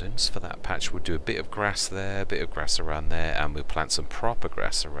gardens for that patch. We'll do a bit of grass there, a bit of grass around there, and we'll plant some proper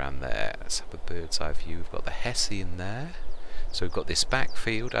grass around there. Let's have a bird's eye view. We've got the Hessian there. So we've got this back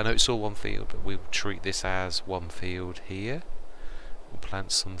field. I know it's all one field, but we'll treat this as one field here. We'll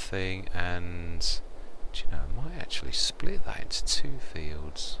plant something, and do you know, I might actually split that into 2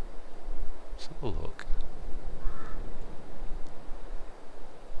 fields. Let's have a look.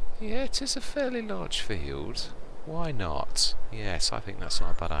 Yeah, it is a fairly large field. Why not? Yes, I think that's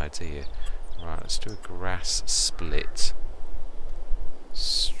not a bad idea. Right, let's do a grass split.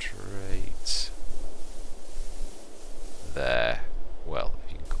 Straight. There. Well,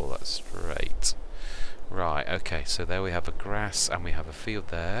 you can call that straight. Right, okay, so there we have a grass and we have a field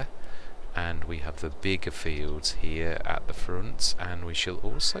there. And we have the bigger fields here at the front. And we shall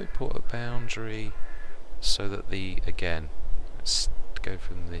also put a boundary so that the, again, let's go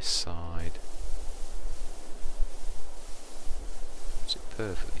from this side. Is it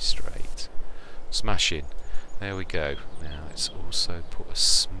perfectly straight? Smashing. There we go. Now let's also put a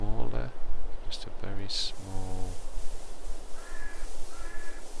smaller, just a very small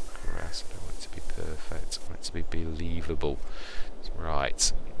grass. I don't want it to be perfect. I want it to be believable.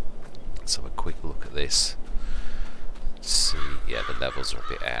 Right. Let's have a quick look at this. Let's see. Yeah, the levels are a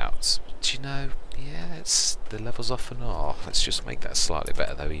bit out. Do you know? Yeah, the levels often are. Let's just make that slightly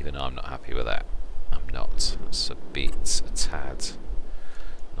better though. Even I'm not happy with that. I'm not. That's a tad.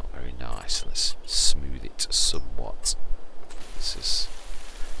 Not very nice. Let's smooth it somewhat. This is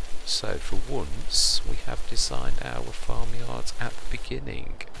so. For once, we have designed our farmyard at the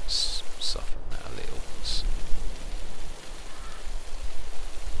beginning. Let's soften that a little.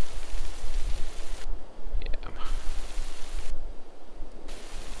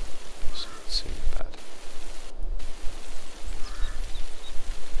 Too bad.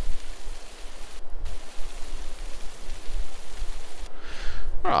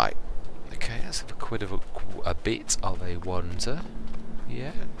 Right. Okay, let's have a bit of a wander.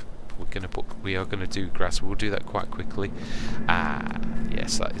 Yeah. We are gonna do grass. We'll do that quite quickly. Ah,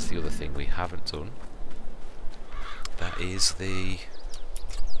 yes, that is the other thing we haven't done. That is we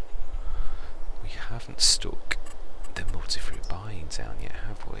haven't stuck the multi-fruit buying down yet,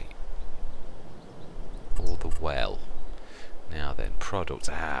 have we? Or the well. Now then, product.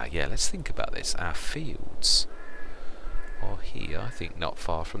 Yeah, let's think about this. Our fields are here, I think, not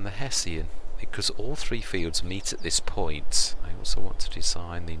far from the Hessian, because all three fields meet at this point. I also want to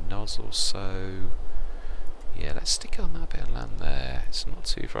design the nozzle, so yeah, let's stick on that bit of land there. It's not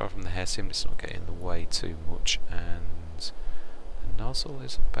too far from the Hessian, it's not getting in the way too much, and the nozzle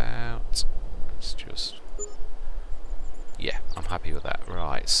is about, let's just, yeah, I'm happy with that.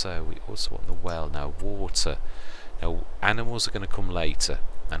 Right, so we also want the well. Now water. Now animals are going to come later,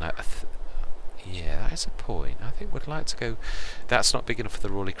 and yeah, that is a point. I think we'd like to go. That's not big enough for the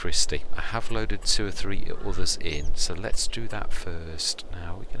Rolly Christie. I have loaded 2 or 3 others in, so let's do that first.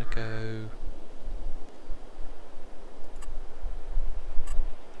 Now we're going to go.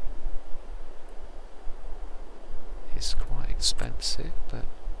 It's quite expensive, but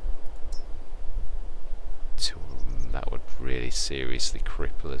that would really seriously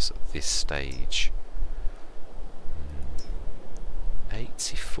cripple us at this stage.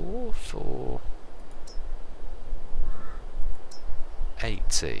 84 for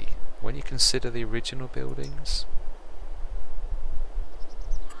 80 when you consider the original buildings.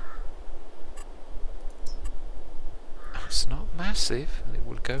 It's not massive, and it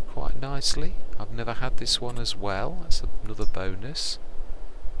would go quite nicely. I've never had this one as well. That's another bonus.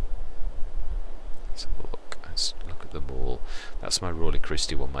 Let's have a look. Let's look at them all. That's my Rolly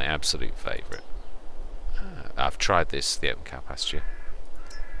Christie one, my absolute favourite. I've tried this, the open cow pasture.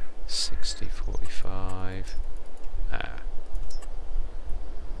 60, 45.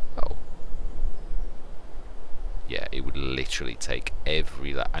 Oh. Yeah, it would literally take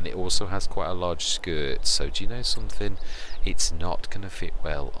every... and it also has quite a large skirt, so do you know something? It's not going to fit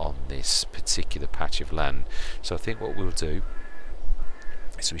well on this particular patch of land. So I think what we'll do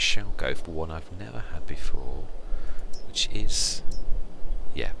is we shall go for one I've never had before, which is,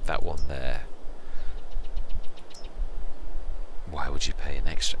 yeah, that one there. Why would you pay an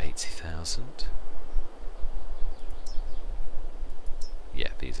extra 80,000? Yeah,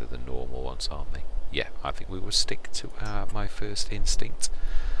 these are the normal ones, aren't they? Yeah, I think we will stick to my first instinct.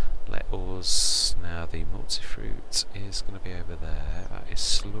 Let us... now the multi-fruit is going to be over there. That is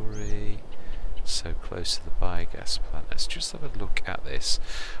slurry. So close to the biogas plant. Let's just have a look at this.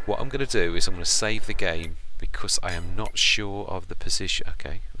 What I'm going to do is I'm going to save the game, because I am not sure of the position.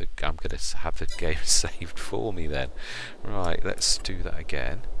 Okay, I'm going to have the game saved for me then. Right, let's do that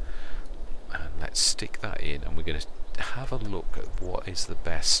again. And let's stick that in, and we're going to have a look at what is the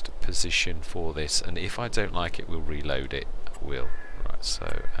best position for this. And if I don't like it, we'll reload it. Right,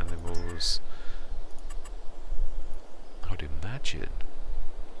 so animals. I would imagine.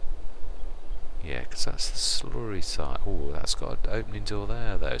 Yeah, because that's the slurry side. Oh, that's got an opening door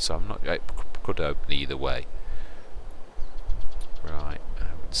there though, so I'm not... it could open either way. Right,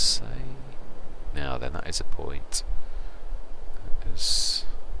 I would say... now then, that is a point. That's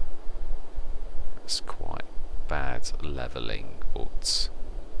quite bad levelling, but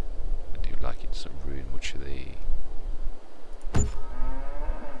I do like it doesn't ruin much of the...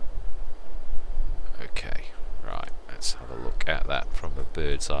 okay, right, let's have a look at that from a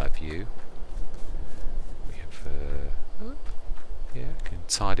bird's eye view. Yeah, can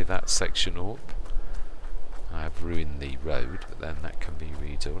tidy that section up. I've ruined the road, but then that can be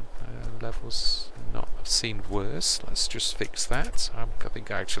redone. Levels not seen worse. Let's just fix that. I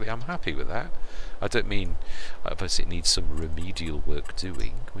think actually I'm happy with that. I don't mean obviously it needs some remedial work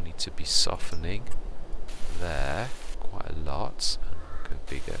doing. We need to be softening there quite a lot. Go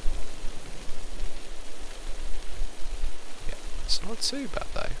bigger. Yeah, it's not too bad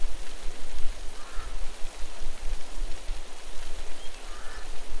though.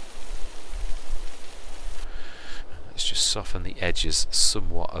 Let's just soften the edges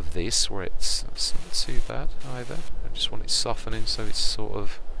somewhat of this, where it's not too bad either. I just want it softening so it's sort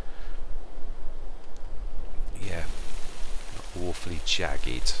of, yeah, not awfully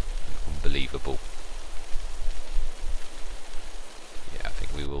jagged and unbelievable. Yeah, I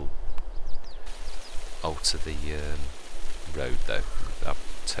think we will alter the road though.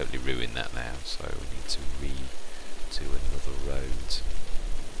 I've totally ruined that now, so we need to redo another road.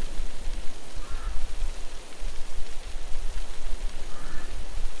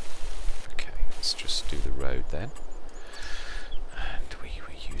 Let's just do the road then, and we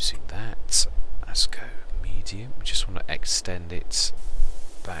were using that. Let's go medium. We just want to extend it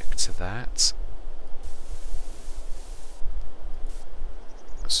back to that.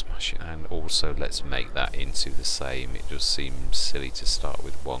 Smash it, and also let's make that into the same. It just seems silly to start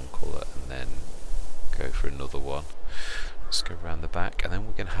with one colour and then go for another one. Let's go around the back, and then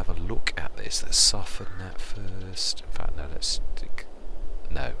we're going to have a look at this. Let's soften that first. In fact,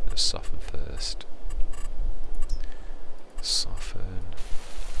 no, let's soften first. Soften.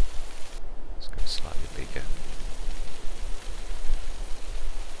 Let's go slightly bigger.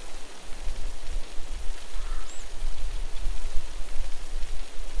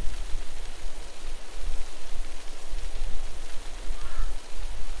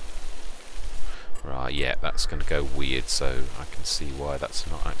 Right, yeah, that's going to go weird, so I can see why that's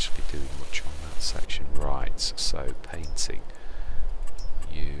not actually doing much on that section. Right, so painting.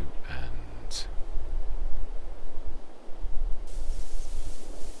 You and...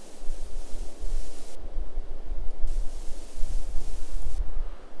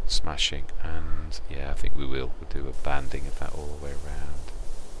 smashing, and yeah, I think we'll do a banding of that all the way around.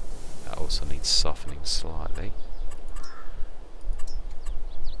 That also needs softening slightly.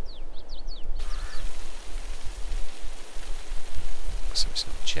 So it's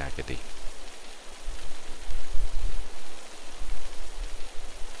not jaggedy.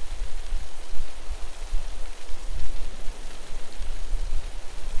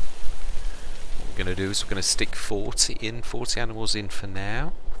 What we're going to do is we're going to stick 40 animals in for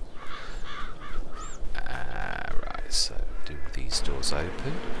now. Right, so do these doors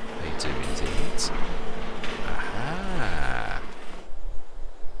open? They do indeed. Aha!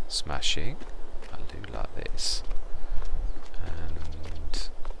 Smashing. I'll do like this. And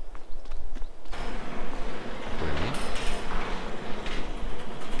brilliant.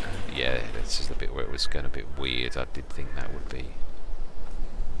 And yeah, this is the bit where it was going a bit weird. I did think that would be.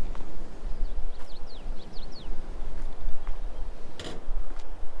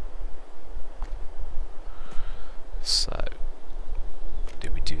 So,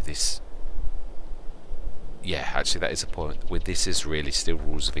 do we do this? Yeah, actually that is a point. With this is really still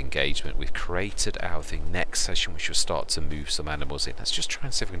rules of engagement. We've created our thing. Next session we should start to move some animals in. Let's just try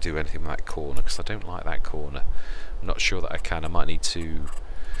and see if we can do anything with that corner, because I don't like that corner. I'm not sure that I can. I might need to...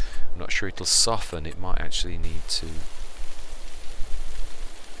 I'm not sure it'll soften. It might actually need to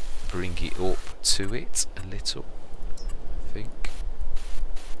bring it up to it a little, I think.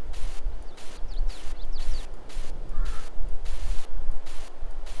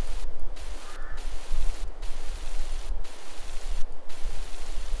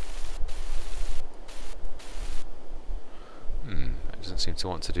 Doesn't seem to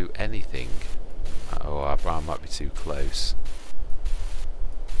want to do anything. Oh, I might be too close.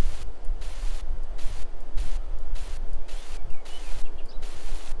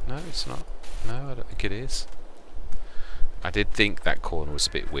 No, it's not. No, I don't think it is. I did think that corner was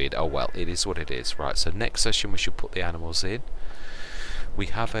a bit weird. Oh well, it is what it is. Right, so next session we should put the animals in. We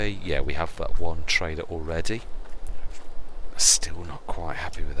have we have that one trailer already. Still not quite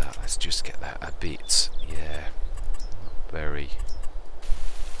happy with that. Let's just get that a bit, yeah, not very...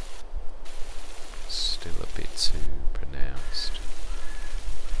 still a bit too pronounced.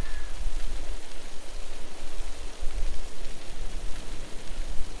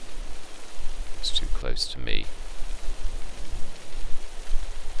 It's too close to me.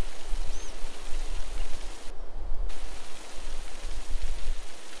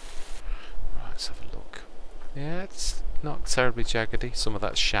 Right, let's have a look. Yeah, it's not terribly jaggedy. Some of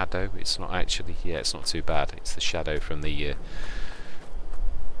that shadow, it's not actually, yeah, it's not too bad. It's the shadow from the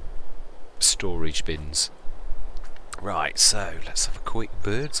storage bins. Right, so let's have a quick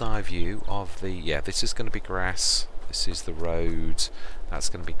bird's eye view of the, yeah, this is going to be grass, this is the road, that's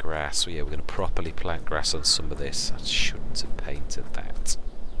going to be grass. So yeah, we're going to properly plant grass on some of this. I shouldn't have painted that.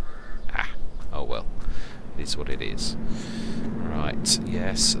 Oh well, it is what it is. Right,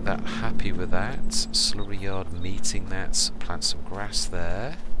 yes, happy with that. Slurry yard meeting that, plant some grass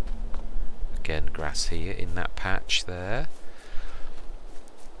there. Again, grass here in that patch there.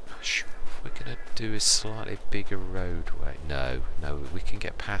 Sure. We're going to do a slightly bigger roadway. No, we can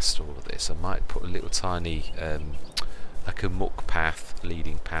get past all of this. I might put a little tiny, like a muck path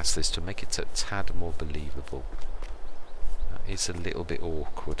leading past this to make it a tad more believable. That is a little bit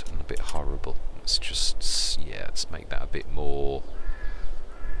awkward and a bit horrible. Let's just, yeah, let's make that a bit more...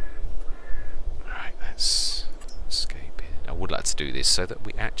 Right, let's escape it. I would like to do this so that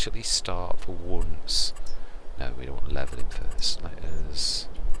we actually start for once. No, we don't want leveling first. Let us...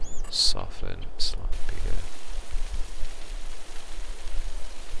 soften, slightly bigger.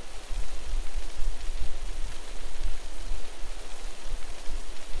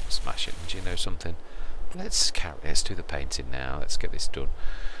 Smash it. Do you know something? Let's do the painting now. Let's get this done.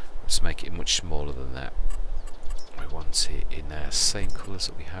 Let's make it much smaller than that. We want it in the same colours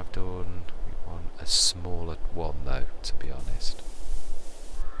that we have done. We want a smaller one though, to be honest.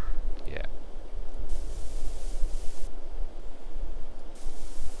 Yeah.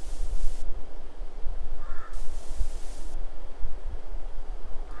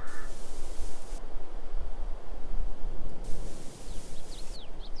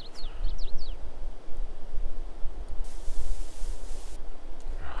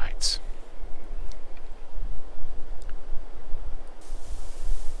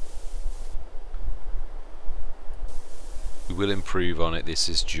 will improve on it. This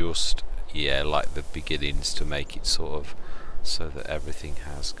is just, yeah, like the beginnings to make it sort of so that everything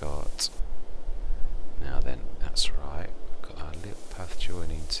has got. Now then, that's right, we've got our little path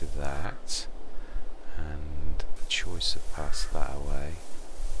joining to that, and a choice of paths that way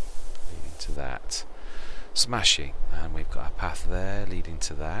leading to that. Smashing, and we've got a path there leading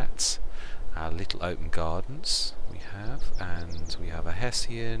to that. Our little open gardens we have, and we have a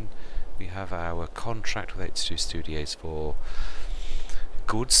Hessian. We have our contract with H2 Studios for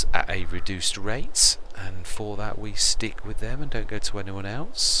goods at a reduced rate, and for that we stick with them and don't go to anyone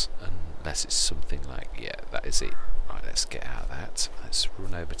else unless it's something like, yeah, that is it. Right, let's get out of that. Let's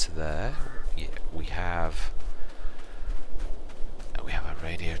run over to there. Yeah, we have our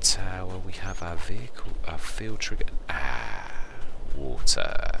radio tower, we have our vehicle, our field trigger.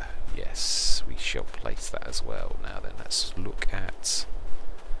 Water. Yes, we shall place that as well. Now then, let's look at,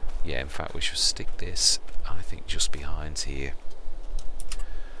 yeah, in fact we should stick this, I think, just behind here.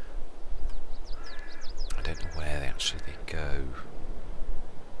 I don't know where they actually go.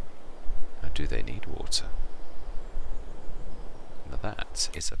 Now, do they need water? Now that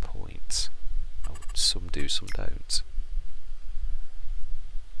is a point. Oh, some do, some don't.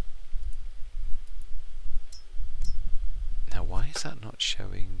 Now why is that not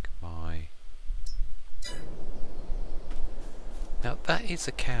showing my... Now that is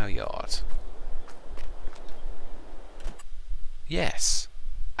a cow yard. Yes.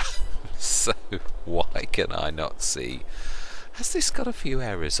 So why can I not see? Has this got a few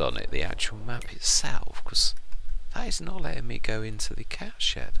errors on it, the actual map itself? Because that is not letting me go into the cow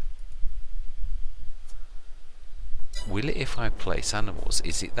shed. Will it if I place animals?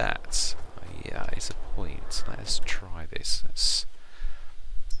 Is it that? Yeah, it's a point. Let's try this.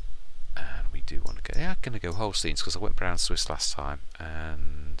 And we do want to go. Yeah, I'm going to go Holsteins because I went Brown Swiss last time,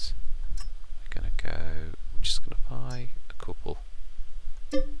 and we're going to go. We're just going to buy a couple.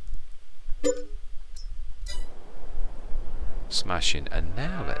 Smashing, and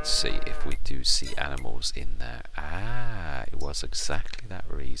now let's see if we do see animals in there. It was exactly that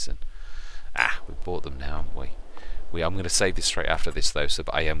reason. We bought them now, haven't we? I'm going to save this straight after this though, so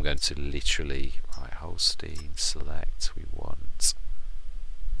I am going to literally, right, Holstein, select, we want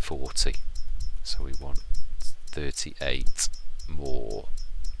 40, so we want 38 more.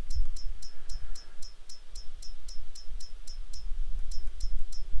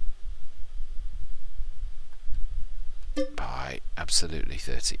 By absolutely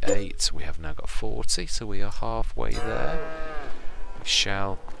 38, we have now got 40, so we are halfway there. We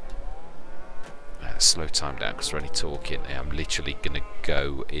shall slow time down because we're only talking. I'm literally going to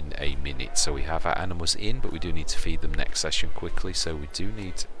go in a minute. So we have our animals in, but we do need to feed them next session quickly. So we do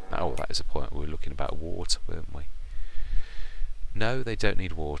need... Oh, that is a point. We were looking about water, weren't we? No, they don't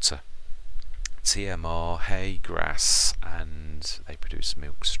need water. TMR, hay, grass, and they produce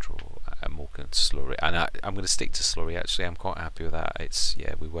milk, straw, milk and slurry. And I'm going to stick to slurry. Actually, I'm quite happy with that. It's,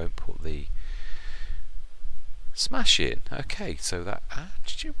 yeah, we won't put the... Smashing. Okay, so that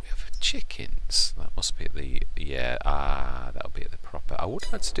did we have chickens? That must be at the, yeah, that'll be at the proper. I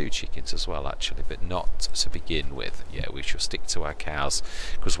would like to do chickens as well actually, but not to begin with. Yeah, we shall stick to our cows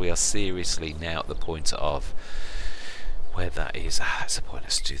because we are seriously now at the point of where that is. That's the point.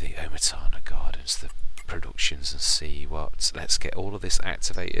 Let's do the Omatana Gardens, the productions, and see what. Let's get all of this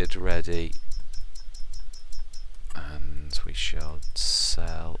activated, ready, and we shall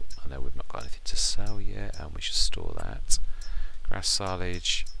sell. I know we've not got anything to sell yet, and we should store that. Grass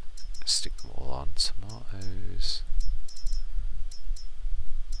silage, stick them all on. Tomatoes.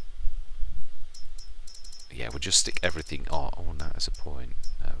 Yeah, we'll just stick everything on. Oh, no, that's a point.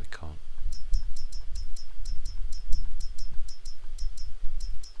 No, we can't.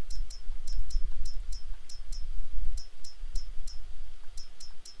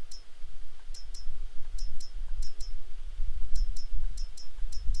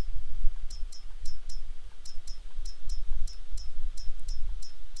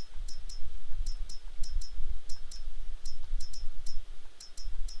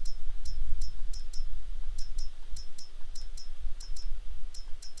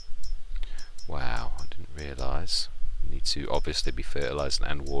 Wow, I didn't realise. We need to obviously be fertilising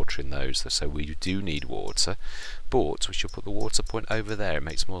and watering those, so we do need water, but we should put the water point over there. It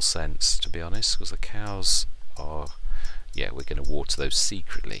makes more sense, to be honest, because the cows are, yeah, we're going to water those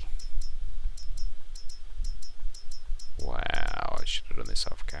secretly. Wow, I should have done this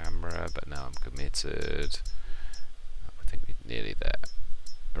off camera, but now I'm committed. I think we're nearly there.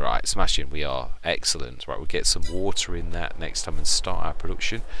 Right, smashing, we are. Excellent. Right, we'll get some water in that next time and start our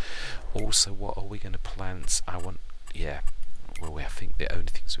production. Also, what are we going to plant? I want, yeah, well, I think the only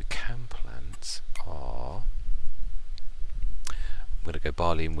things we can plant are I'm going to go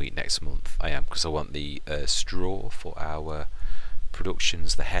barley and wheat next month. I am, because I want the straw for our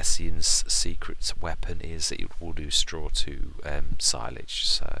productions. The Hessian's secret weapon is that it will do straw to silage.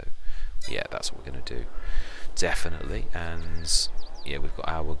 So yeah, that's what we're going to do, definitely. And yeah, we've got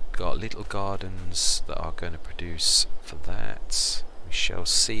our little gardens that are going to produce for that. We shall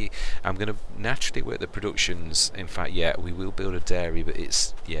see. I'm going to naturally work the productions. In fact, yeah, we will build a dairy, but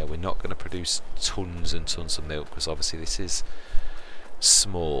it's, yeah, we're not going to produce tons and tons of milk, because obviously this is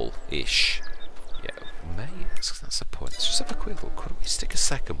small-ish. Yeah, maybe that's the point. Let's just have a quick look. Could we stick a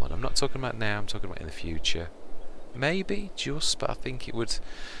second one? I'm not talking about now, I'm talking about in the future. Maybe, just, but I think it would...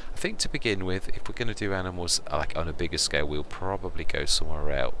 I think to begin with, if we're going to do animals like on a bigger scale, we'll probably go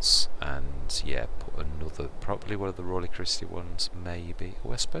somewhere else. And yeah, put another, probably one of the Royal Christie ones, maybe.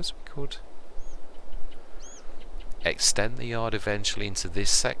 Or I suppose we could extend the yard eventually into this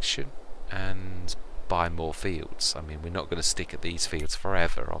section and buy more fields. I mean, we're not going to stick at these fields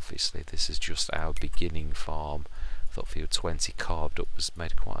forever, obviously. This is just our beginning farm. I thought field 20 carved up was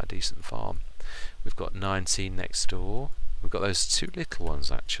made quite a decent farm. We've got 19 next door. We've got those two little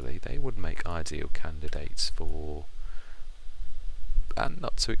ones, actually. They would make ideal candidates for... and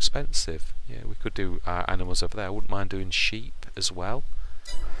not too expensive. Yeah, we could do our animals over there. I wouldn't mind doing sheep as well.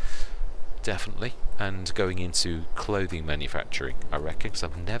 Definitely. And going into clothing manufacturing, I reckon, because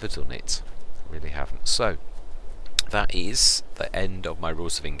I've never done it. I really haven't. So, that is the end of my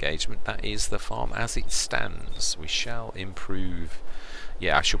rules of engagement. That is the farm as it stands. We shall improve.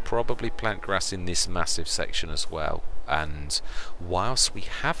 Yeah, I shall probably plant grass in this massive section as well. And whilst we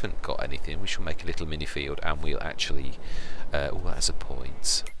haven't got anything, we shall make a little mini field, and we'll actually... oh, that's a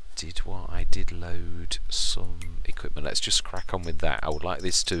point. I did load some equipment. Let's just crack on with that. I would like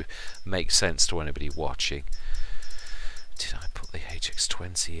this to make sense to anybody watching. Did I put the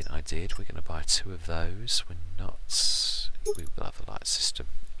HX20 in? I did. We're going to buy 2 of those. We're not... we will have the light system.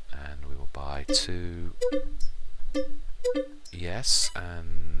 And we will buy 2... yes,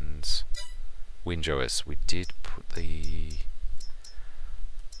 and... windrowers. We did put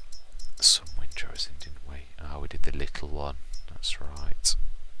some windrowers in, didn't we? Oh, we did the little one. That's right.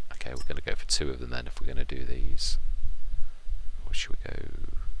 Okay, we're going to go for 2 of them then if we're going to do these. Or should we go...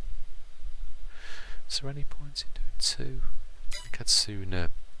 is there any point in doing 2? I think I'd sooner...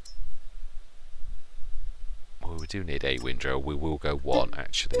 well, we do need a windrower. We will go 1,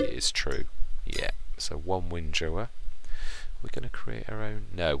 actually, it is true. Yeah, so 1 windrower. We're going to create our own...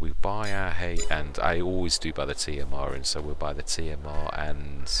 no, we buy our hay, and I always do buy the TMR, and so we'll buy the TMR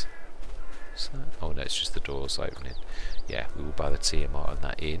and... oh no, it's just the doors opening. Yeah, we will buy the TMR and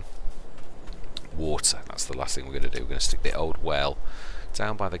that in. Water, that's the last thing we're going to do. We're going to stick the old well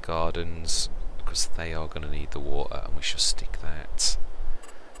down by the gardens, because they are going to need the water, and we shall stick that.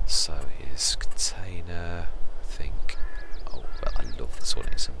 So here's container, I think. Oh, well, I love this one,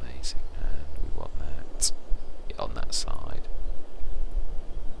 it's amazing. And we want that on that side.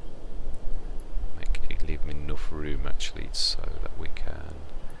 Leave them enough room actually so that we can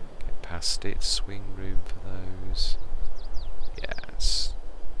get past it. Swing room for those. Yes.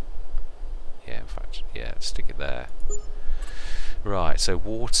 Yeah, in fact, yeah, stick it there. Right, so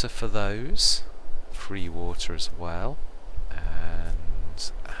water for those. Free water as well.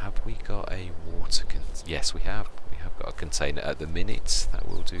 And have we got a water yes, we have. We have got a container at the minute that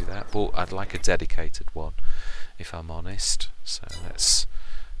will do that. But I'd like a dedicated one, if I'm honest. So let's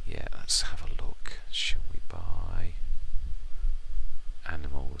have a look. Shall we buy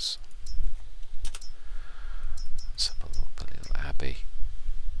animals? Let's have a look. The little Abbey,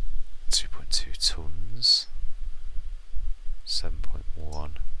 2.2 tons, 7.1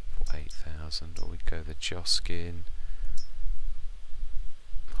 for 8,000. Or we'd go the Joskin.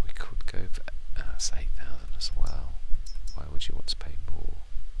 Or we could go for that's 8,000 as well. Why would you want to pay more?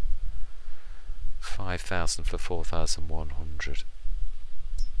 5,000 for 4,100.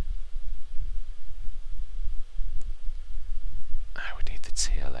 We need the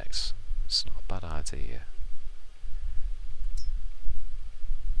TLX. It's not a bad idea.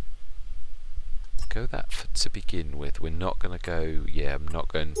 Go that to begin with. We're not going to go... yeah, I'm not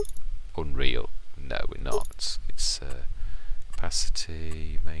going Unreal. No, we're not. It's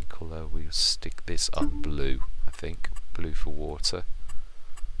capacity, main colour. We'll stick this on blue, I think. Blue for water.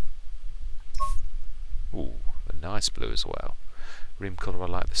 Ooh, a nice blue as well. Rim colour, I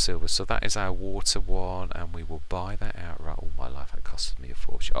like the silver. So that is our water one, and we will buy that outright. All my life, that costed me a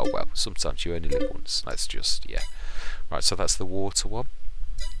fortune. Oh well, sometimes you only live once. Let's just, yeah. Right, so that's the water one.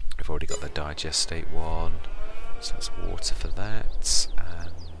 We've already got the digestate one. So that's water for that.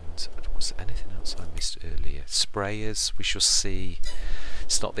 And was there anything else I missed earlier? Sprayers, we shall see.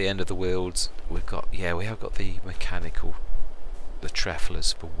 It's not the end of the world. We've got, yeah, we have got the mechanical the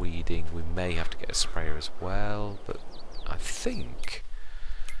treflers for weeding. We may have to get a sprayer as well, but I think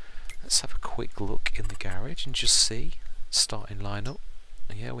let's have a quick look in the garage and just see starting lineup.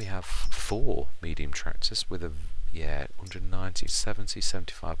 Yeah, we have 4 medium tractors with a 190, 70,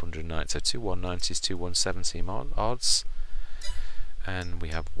 75, 190, so 2 190s, 2 170 odds. And we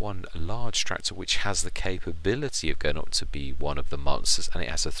have 1 large tractor which has the capability of going up to be one of the monsters, and it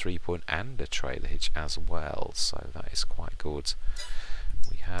has a 3-point and a trailer hitch as well, so that is quite good.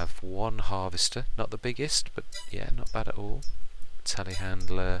 We have 1 harvester, not the biggest, but yeah, not bad at all.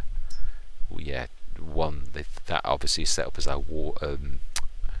 Telehandler, yeah, 1 that obviously is set up as our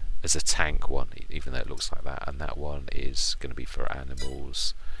as a tank one, even though it looks like that, and that one is going to be for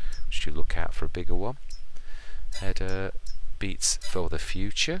animals, which you look out for a bigger one. Header beats for the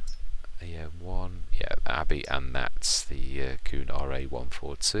future, Abbey, and that's the Kuhn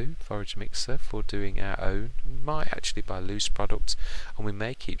RA142 forage mixer for doing our own. We might actually buy loose product, and we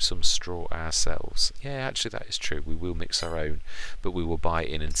may keep some straw ourselves. Yeah, actually that is true, we will mix our own, but we will buy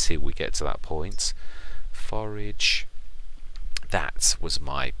in until we get to that point. Forage, that was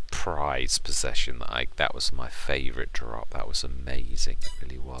my prized possession. That was my favourite drop. That was amazing, it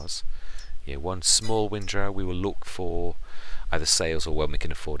really was. Yeah, 1 small windrow. We will look for either sales or when we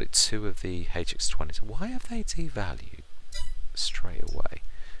can afford it. 2 of the HX20s. Why have they devalued straight away?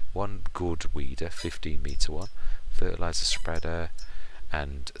 1 good weeder, 15 metre one, fertiliser spreader,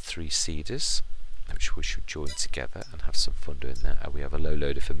 and 3 seeders, which we should join together and have some fun doing that. We have a low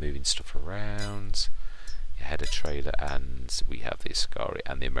loader for moving stuff around, a header trailer, and we have the Ascari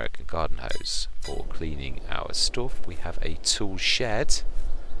and the American garden hose for cleaning our stuff. We have a tool shed.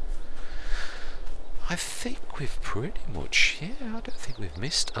 I think we've pretty much, I don't think we've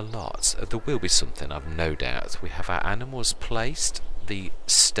missed a lot. There will be something, I've no doubt. We have our animals placed, the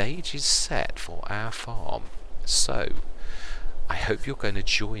stage is set for our farm. So, I hope you're going to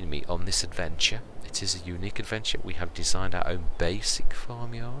join me on this adventure. It is a unique adventure. We have designed our own basic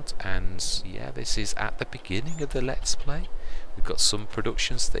farmyard, and yeah, this is at the beginning of the Let's Play. We've got some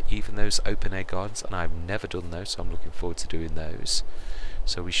productions, that even those open air gardens, and I've never done those, so I'm looking forward to doing those.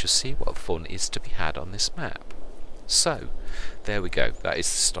 So we shall see what fun is to be had on this map. So, there we go, that is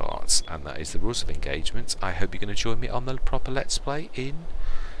the start, and that is the rules of engagement. I hope you're going to join me on the proper Let's Play in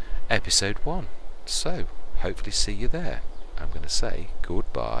episode 1. So, hopefully see you there. I'm going to say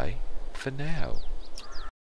goodbye for now.